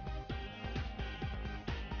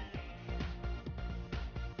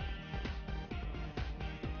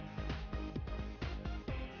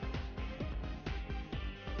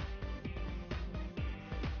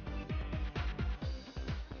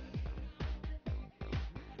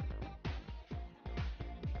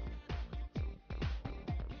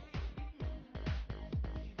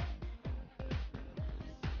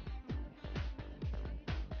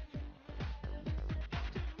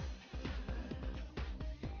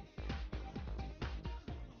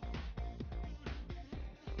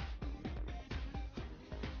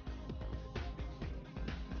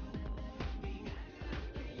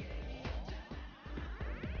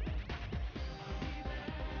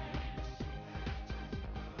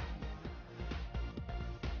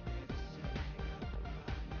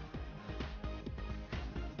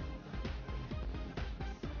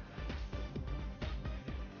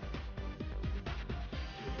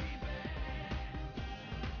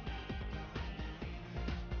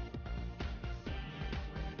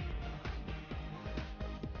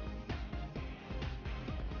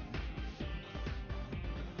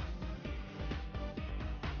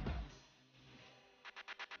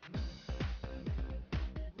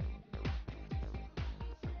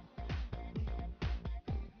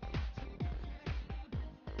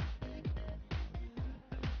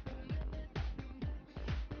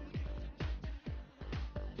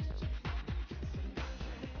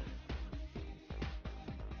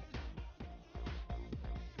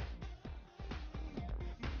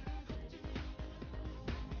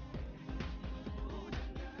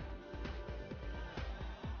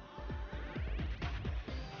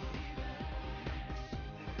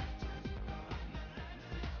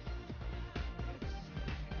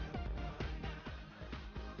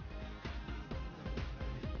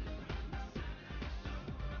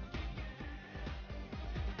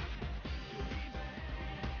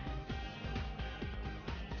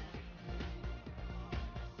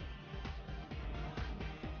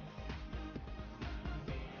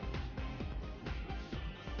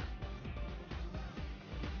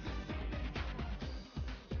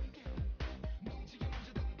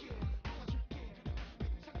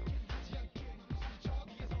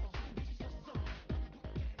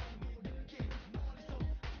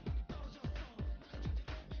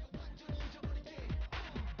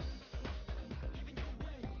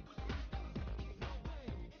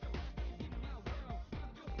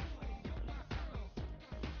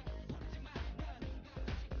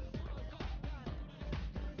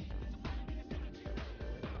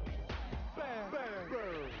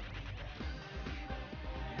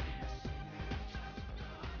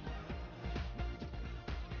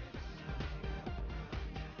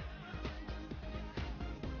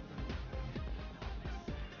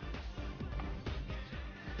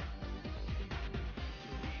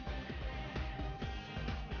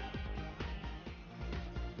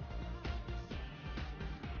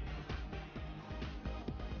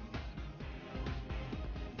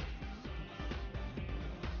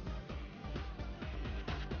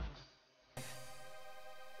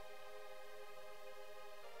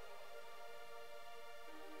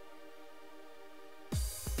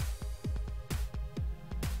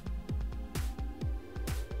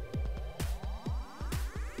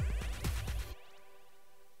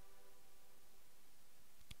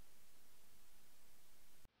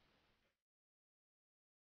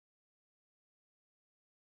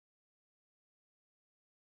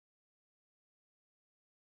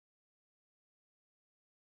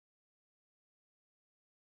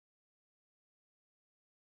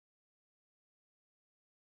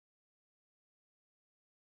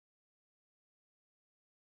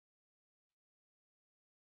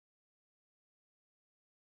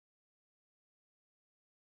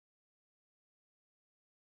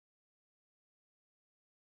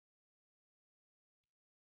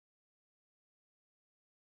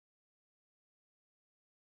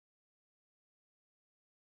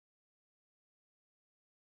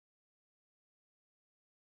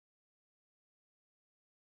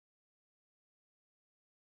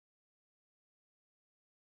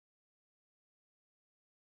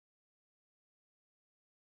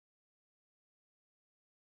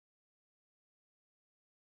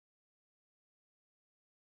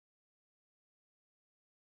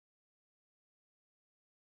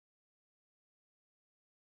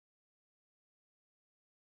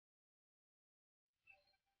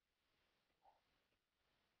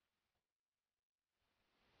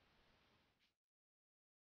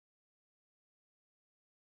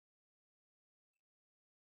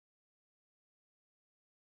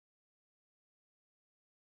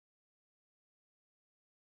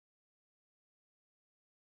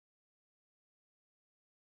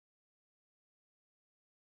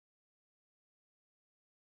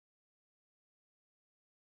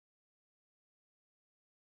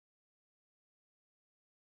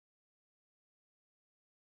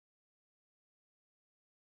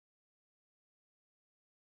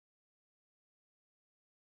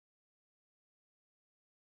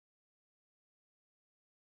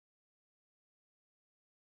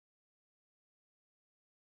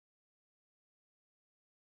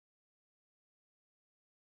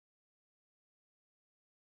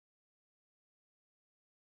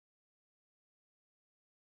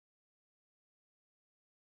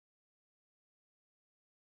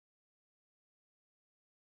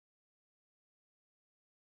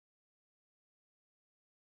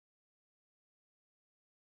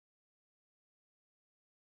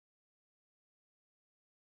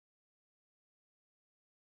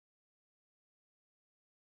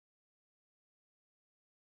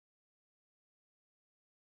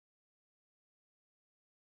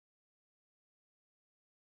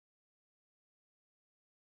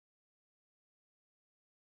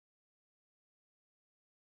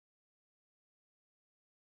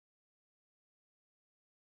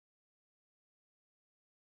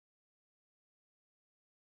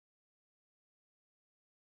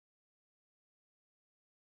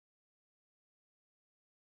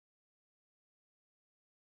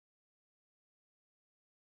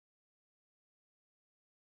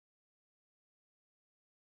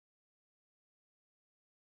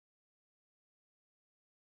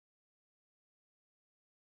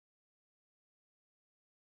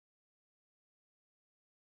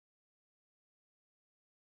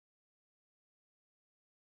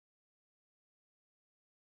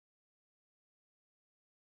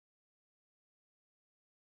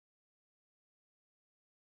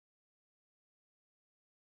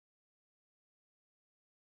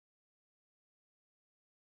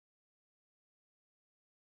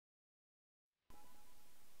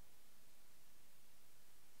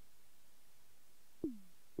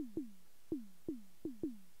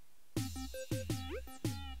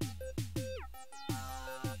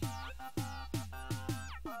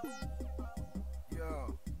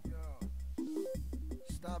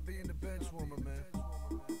 warmer, man.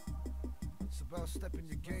 It's about stepping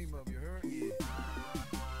your game up, you heard? Yeah.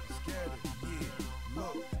 Scatter, yeah.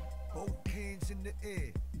 Look, both hands in the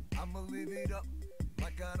air. I'ma live it up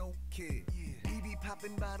like I don't care. Yeah. We be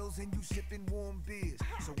popping bottles and you sipping warm beers.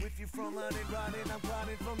 So if you're from line and riding, I'm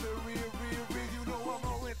riding from the rear. You know I'm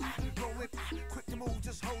rolling, quick to move,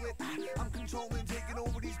 just hold it. I'm controlling, taking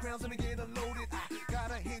over these grounds, let me get unloaded.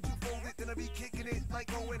 Got a hand to fold it, then I be kicking it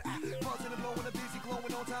like Owen. Buzzing and blowing, a busy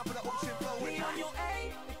glowing on top of the ocean flowing. Be on your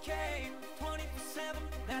A-game 24/7.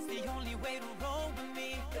 That's the only way to roll with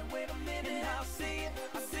me. Then wait a minute, and I'll see it,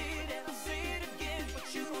 and I'll see it again.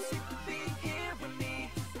 But you don't seem to be here with me.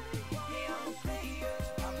 Yeah, I'm a player.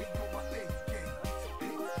 I be on my A game.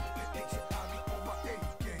 Hey, shit, I be on my A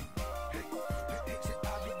game. Hey, shit, I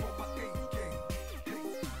be on my A game.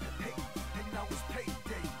 Hey, and now it's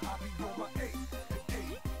payday. I be on my A.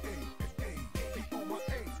 Be on my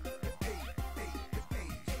A.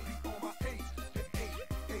 Be on my A.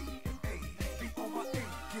 Be on my A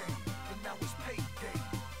game. And now it's payday.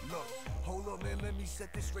 Look, hold up, man, let me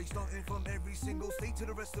set this straight. Starting from every single state to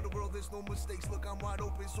the rest of the world, there's no mistakes. Look, I'm wide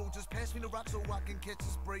open, so just pass me the rock so I can catch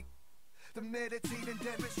this break. The meditate and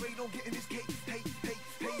demonstrate on getting this cake. Hey,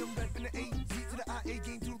 I'm repping the A, Z to the IA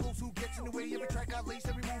game. To those who gets in the way, every track I lace,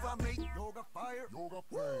 every move I make. Yoga fire, yoga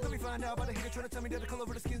play. Let me find out about a hater trying to tell me that the color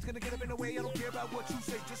of the skin's gonna get up in the way. I don't care about what you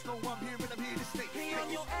say, just know I'm here and I'm here to stay. Be on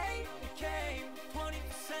your A-game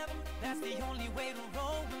 24/7. That's the only way to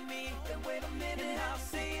roll with me. Then wait a minute, and I'll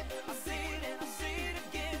see it, and I'll see it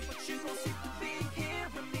again. But you don't seem to be here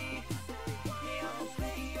with me. Yeah, I'm a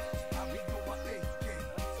player. I be on my A game.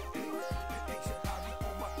 Hey, shit, I be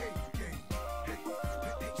on my A game. Hey,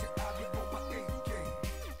 shit, I be on my A game.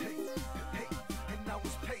 Hey, and now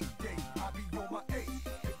it's payday. I be on my A.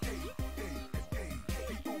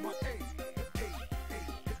 Be on my A. Be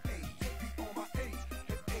on my A.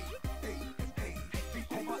 Be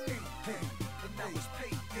on my A game. And now it's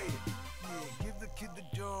payday. Yeah, give the kid the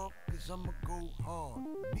job, cause I'ma go hard.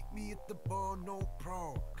 Meet me at the bar, no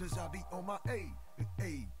problem. Cause I be on my A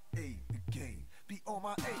game. Be on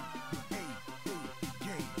my A game.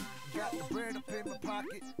 Got the bread up in my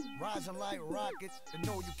pocket, rising like rockets, and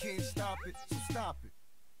no, you can't stop it, so stop it.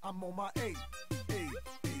 I'm on my A game.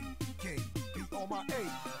 Be on my A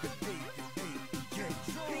game.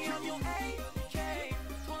 Be on your A-game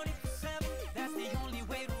 24/7. That's the only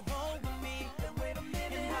way to roll with me. Then wait a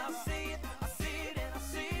minute, and I'll see it, and I'll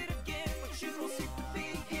see it again. But you don't seem to be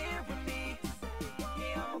here with me.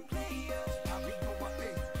 Yeah, I'm a player. I be on my A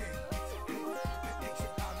game. Hey,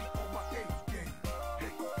 shit, I be on my A game.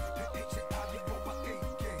 Hey, shit, I be on my A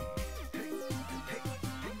game. Hey,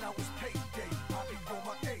 and now it's payday. I be on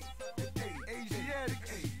my A. Asiatic.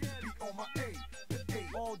 Be on my A.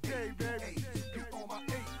 All day, baby. Be on my A.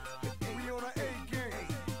 We on our A game.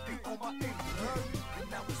 Be on my A. And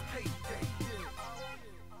now it's payday.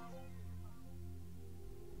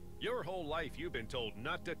 Your whole life you've been told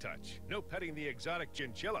not to touch. No petting the exotic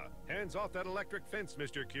chinchilla. Hands off that electric fence,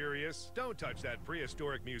 Mr. Curious. Don't touch that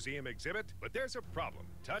prehistoric museum exhibit. But there's a problem.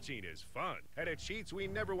 Touching is fun. And at Sheetz, we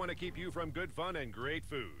never want to keep you from good fun and great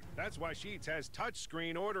food. That's why Sheetz has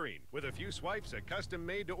touchscreen ordering. With a few swipes, a custom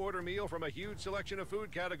made-to-order meal from a huge selection of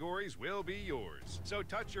food categories will be yours. So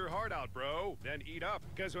touch your heart out, bro. Then eat up.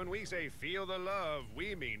 Because when we say feel the love,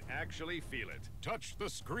 we mean actually feel it. Touch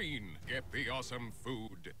the screen. Get the awesome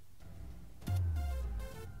food.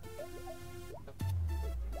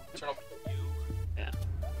 Turn off. Yeah.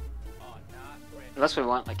 Unless we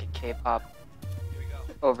want like a K-pop Here we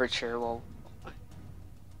go. overture, well,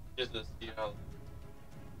 Just to see how.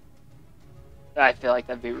 I feel like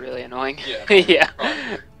that'd be really annoying. Yeah. Yeah.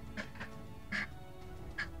 Probably.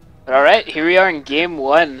 But all right, here we are in game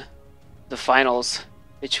one, the finals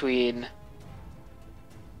between.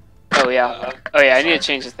 Oh yeah. Oh yeah. I need to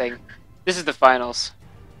change the thing. This is the finals,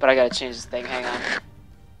 but I gotta change this thing. Hang on.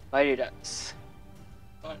 Mighty Ducks.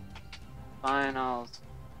 Fine. Finals.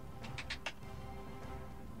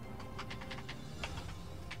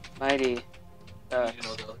 Mighty Ducks. You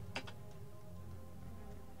know the other.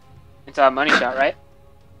 It's a money shot, right?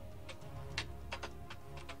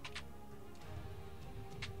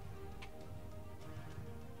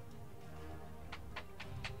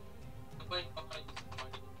 I'm playing money.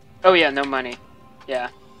 Oh yeah, no money. Yeah.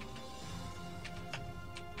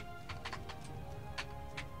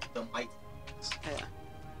 The mic. Yeah.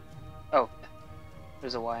 Oh,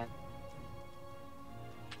 there's a Y in.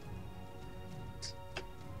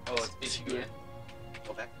 Oh, it's you. Yeah.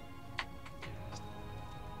 Go back.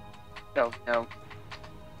 Oh no.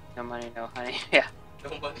 No money, no honey. Yeah.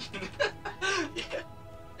 No money.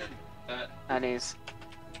 Yeah. Honey's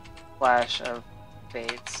flash of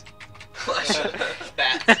fades. Clash of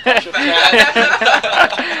Bats. Clash of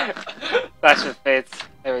Clash of Fates.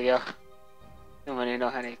 There we go. No money, no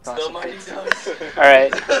honey. Clash Still of Mighty Fates. Ducks.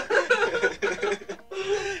 Alright.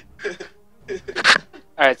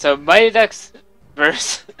 Alright, so Mighty Ducks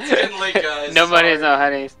versus It's getting late, guys. no money, Sorry. no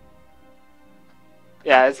honeys.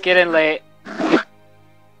 Yeah, it's getting late.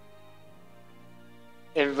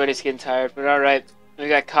 Everybody's getting tired, but alright. We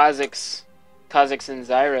got Kha'Zix and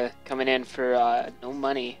Zyra coming in for no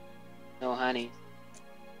money, no honey.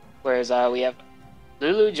 Whereas we have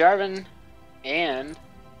Lulu, Jarvan, and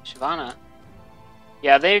Shyvana.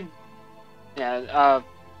 Yeah, I think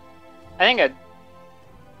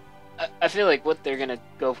I feel like what they're gonna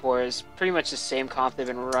go for is pretty much the same comp they've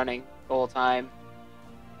been running the whole time.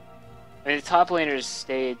 I mean, the top laners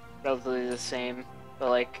stayed relatively the same, but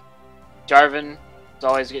like Jarvan is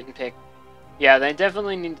always getting picked. Yeah, they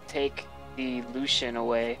definitely need to take the Lucian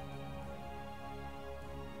away.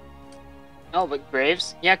 Oh, but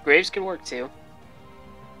Graves? Yeah, Graves could work too.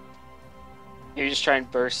 Maybe just try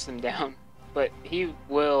and burst them down. But he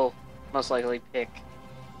will most likely pick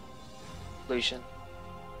Lucian.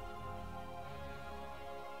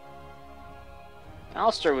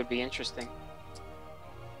 Alistair would be interesting.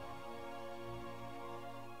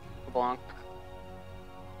 Blanc.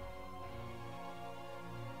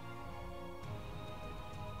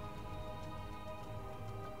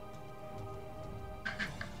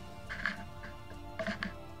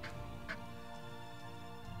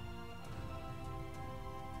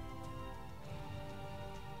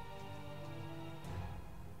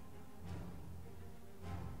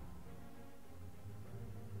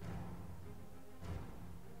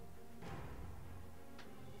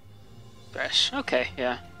 Fresh. Okay,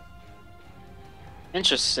 yeah.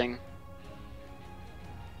 Interesting.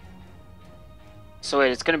 So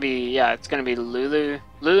wait, it's gonna be Lulu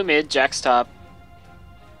mid, Jax top,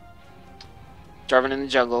 Jarvan in the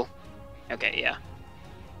jungle. Okay, yeah.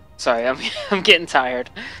 Sorry, I'm getting tired.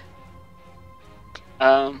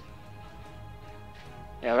 Yeah,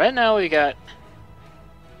 right now we got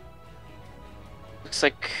looks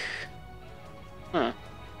like maybe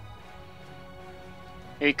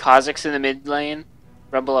Kha'Zix in the mid lane,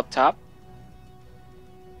 Rumble up top.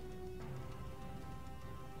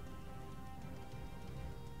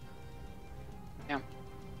 Yeah.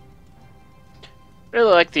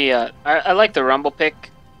 Really like the I like the Rumble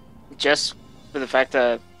pick just for the fact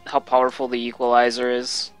of how powerful the equalizer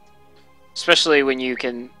is. Especially when you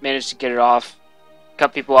can manage to get it off,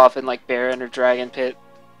 cut people off in like Baron or Dragon Pit.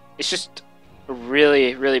 It's just a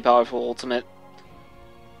really, really powerful ultimate.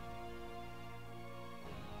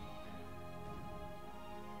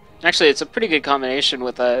 Actually, it's a pretty good combination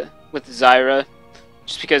with Zyra,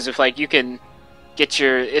 just because if like you can get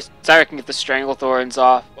if Zyra can get the Stranglethorns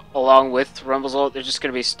off along with Rumble's ult, they're just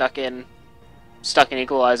gonna be stuck in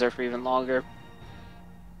Equalizer for even longer.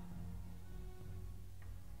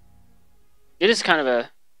 It is kind of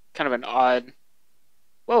an odd.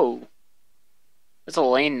 Whoa, that's a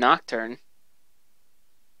lane Nocturne.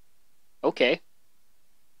 Okay,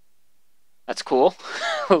 that's cool.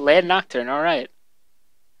 Lane Nocturne. All right.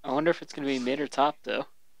 I wonder if it's going to be mid or top, though.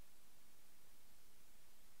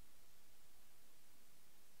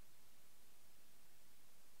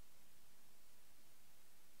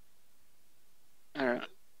 I don't know.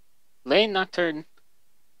 Lane Nocturne,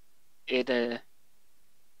 I don't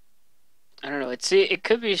know. It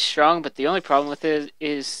could be strong, but the only problem with it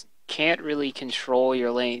is can't really control your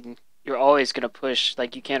lane. You're always going to push.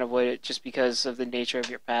 Like, you can't avoid it just because of the nature of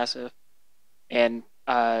your passive and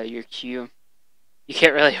your Q. You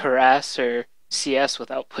can't really harass or CS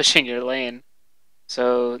without pushing your lane.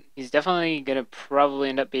 So he's definitely going to probably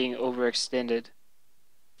end up being overextended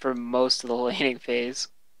for most of the laning phase.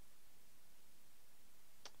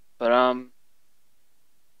 But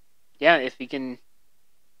yeah, if he can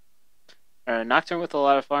Nocturne with a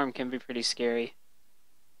lot of farm can be pretty scary.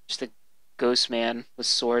 Just a ghost man with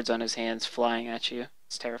swords on his hands flying at you.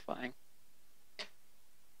 It's terrifying.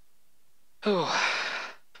 Whew.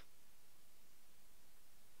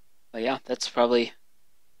 But yeah, that's probably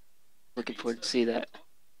looking forward to see that.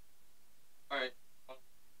 Alright.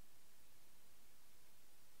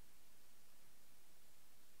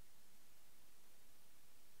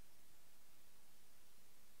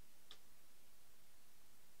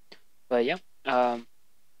 But yeah,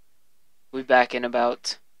 we'll be back in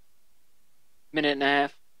about a minute and a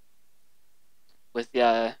half with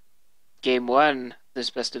game 1, this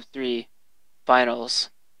best of 3 finals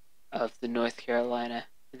of the North Carolina,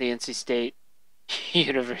 the NC State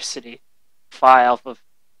University Pi Alpha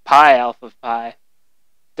Pi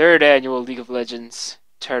 3rd annual League of Legends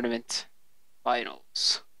tournament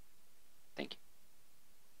finals.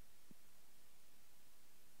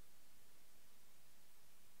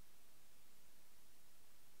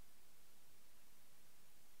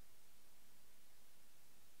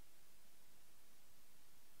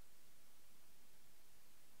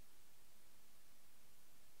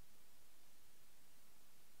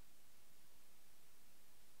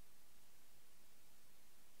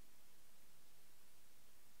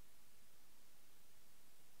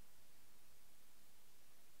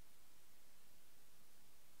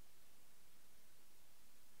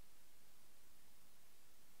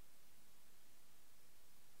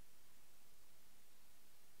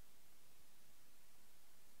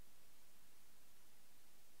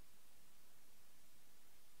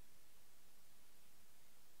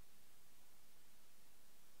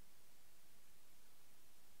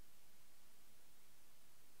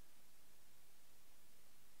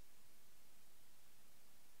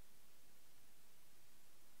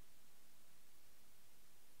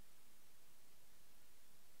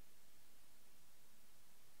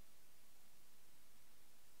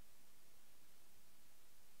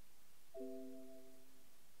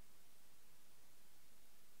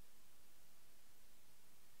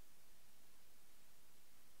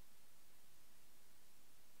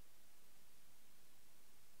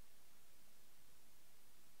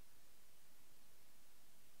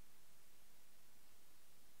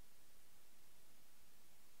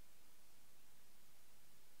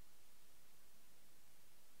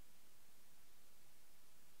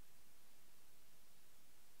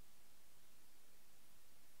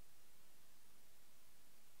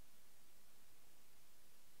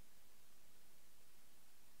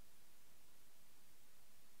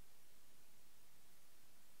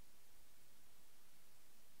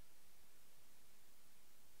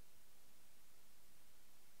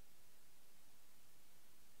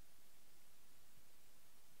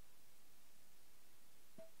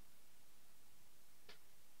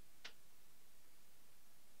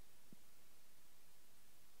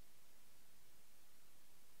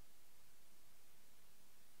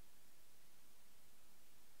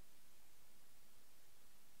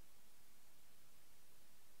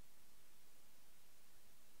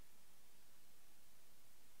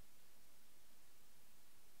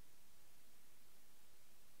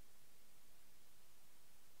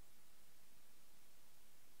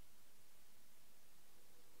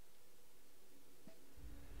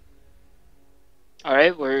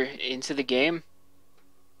 Alright, we're into the game.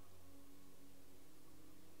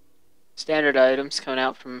 Standard items coming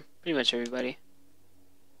out from pretty much everybody.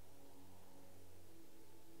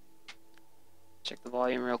 Check the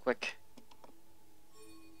volume real quick.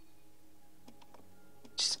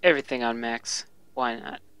 Just everything on max. Why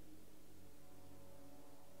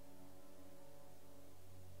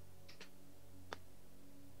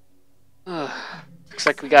not? Looks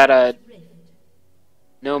like we got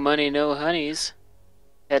no money, no honeys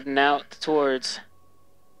heading out towards.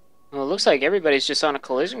 Well, it looks like everybody's just on a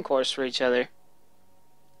collision course for each other.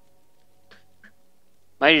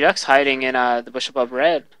 Mighty Duck's hiding in the bush above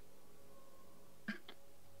red,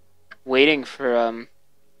 waiting for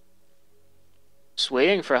just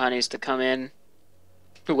waiting for honeys to come in.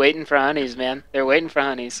 Waiting for honeys, man. They're waiting for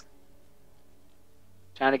honeys.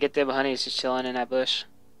 Trying to get them honeys just chilling in that bush.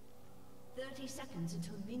 30 seconds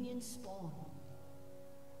until minions spawn.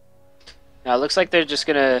 Now it looks like they're just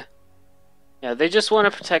gonna, they just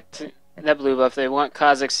want to protect that blue buff. They want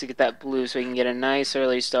Kha'Zix to get that blue so he can get a nice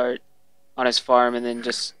early start on his farm, and then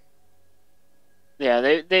just,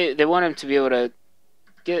 they want him to be able to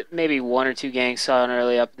get maybe 1 or 2 ganks on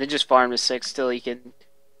early up, and then just farm to 6 till he can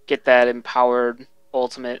get that empowered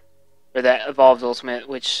ultimate, or that evolved ultimate,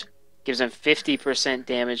 which gives him 50%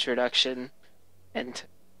 damage reduction and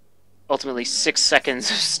ultimately 6 seconds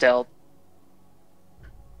of stealth.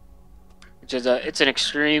 Which is it's an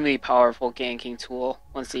extremely powerful ganking tool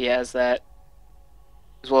once he has that,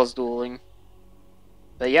 as well as dueling.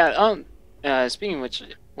 But yeah, speaking of which,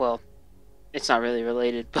 well, it's not really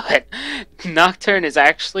related, but Nocturne is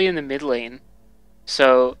actually in the mid lane.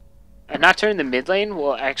 So a Nocturne in the mid lane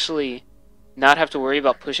will actually not have to worry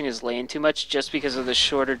about pushing his lane too much just because of the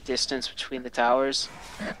shorter distance between the towers.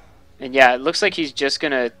 And yeah, it looks like he's just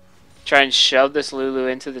gonna try and shove this Lulu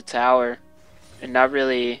into the tower and not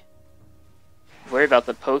really worry about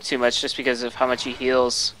the poke too much just because of how much he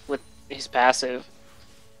heals with his passive.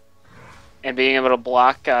 And being able to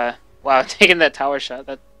block, wow, taking that tower shot,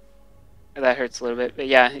 that hurts a little bit. But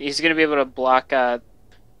yeah, he's going to be able to block the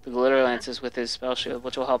glitter lances with his spell shield,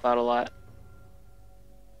 which will help out a lot.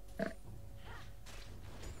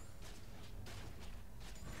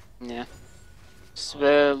 Yeah. Just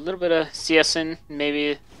a little bit of CSing, maybe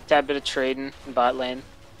a tad bit of trading in bot lane.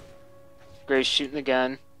 Graves shooting the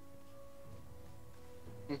gun.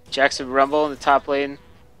 Jackson Rumble in the top lane.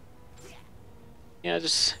 Yeah,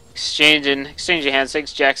 just exchanging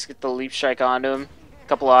handsticks. Jax get the leap strike onto him. A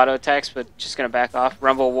couple auto attacks, but just gonna back off.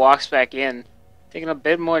 Rumble walks back in, taking a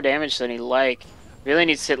bit more damage than he like. Really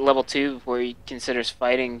needs to hit level 2 before he considers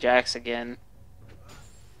fighting Jax again.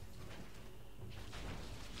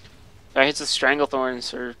 So he hits the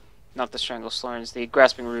Stranglethorns, or not the Stranglethorns, the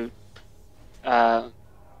Grasping Root.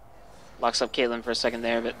 Locks up Caitlyn for a second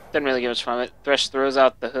there, but doesn't really get much from it. Thresh throws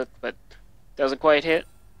out the hook, but doesn't quite hit.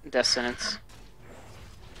 Death Sentence.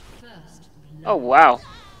 Oh, wow.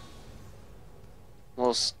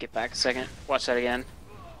 We'll skip back a second. Watch that again.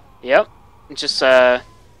 Yep. Just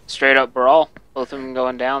straight up brawl. Both of them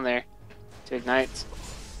going down there. 2 ignites.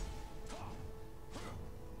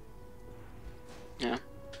 Yeah.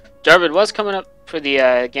 Jarvan was coming up for the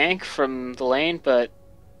gank from the lane, but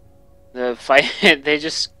the fight, they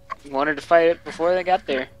just wanted to fight it before they got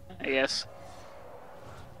there, I guess.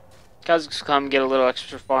 Kha'Zix come get a little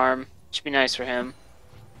extra farm. Should be nice for him.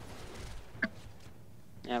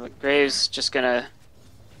 Yeah, but Graves just gonna...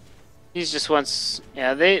 He's just wants...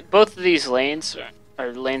 Yeah, both of these lanes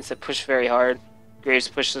are lanes that push very hard. Graves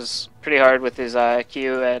pushes pretty hard with his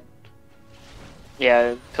Q at...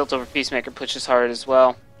 Yeah, Piltover Peacemaker pushes hard as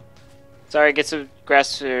well. Sorry, gets the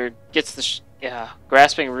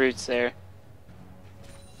grasping roots there.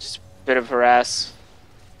 Just a bit of harass.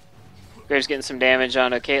 Graves getting some damage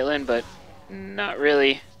onto Caitlyn, but not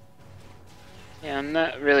really. Yeah, I'm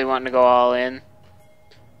not really wanting to go all in.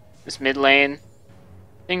 This mid lane,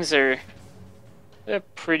 things are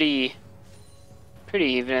pretty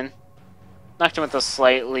even. Knocked him with a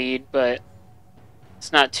slight lead, but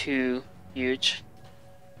it's not too huge.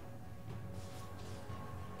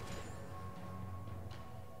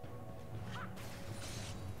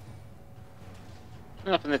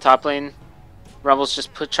 Up in the top lane, Rumble's just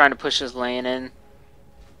trying to push his lane in.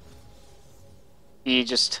 Be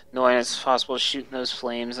just annoying as possible, shooting those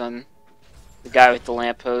flames on the guy with the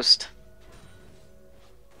lamppost.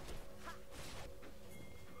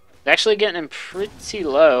 Actually getting him pretty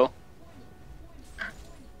low.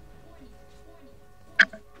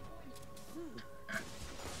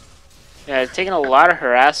 Yeah, taking a lot of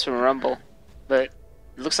harass from Rumble, but it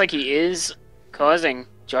looks like he is causing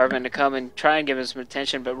Jarvan to come and try and give him some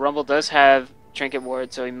attention, but Rumble does have Trinket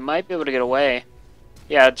Ward, so he might be able to get away.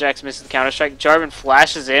 Yeah, Jax misses the counter strike. Jarvan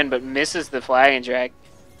flashes in, but misses the flag and drag.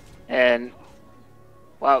 And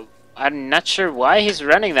wow, I'm not sure why he's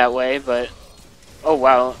running that way, but oh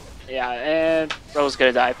wow, yeah. And Ro's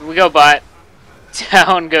gonna die. We go bot.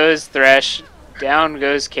 Down goes Thresh. Down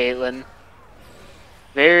goes Caitlyn.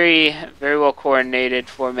 Very, very well coordinated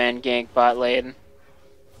 4-man gank bot lane.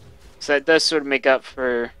 So that does sort of make up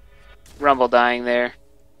for Rumble dying there.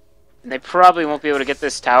 And they probably won't be able to get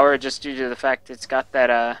this tower just due to the fact it's got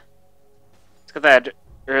that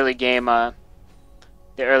early game armor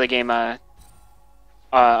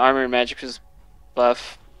and magic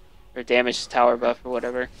buff or damage tower buff or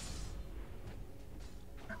whatever.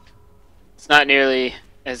 It's not nearly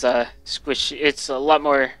as squishy. It's a lot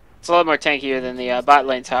more tankier than the bot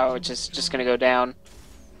lane tower, which is just gonna go down.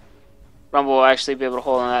 Rumble will actually be able to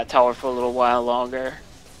hold on that tower for a little while longer.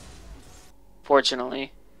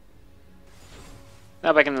 Fortunately.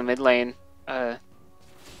 Now back in the mid lane. Lulu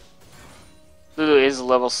is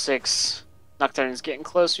level 6. Nocturne is getting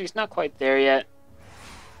closer. He's not quite there yet.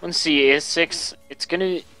 Once he is 6, it's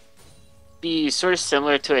gonna be sort of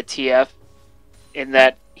similar to a TF in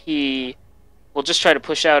that he will just try to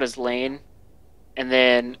push out his lane and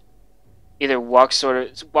then either walk sort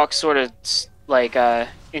of like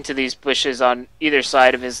into these bushes on either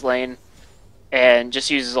side of his lane and just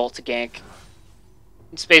use his ult to gank.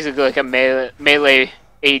 It's basically like a melee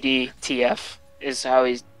AD TF is how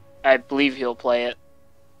I believe he'll play it.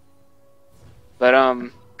 But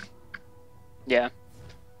yeah.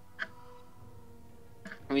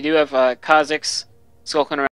 We do have Kha'Zix skulking around.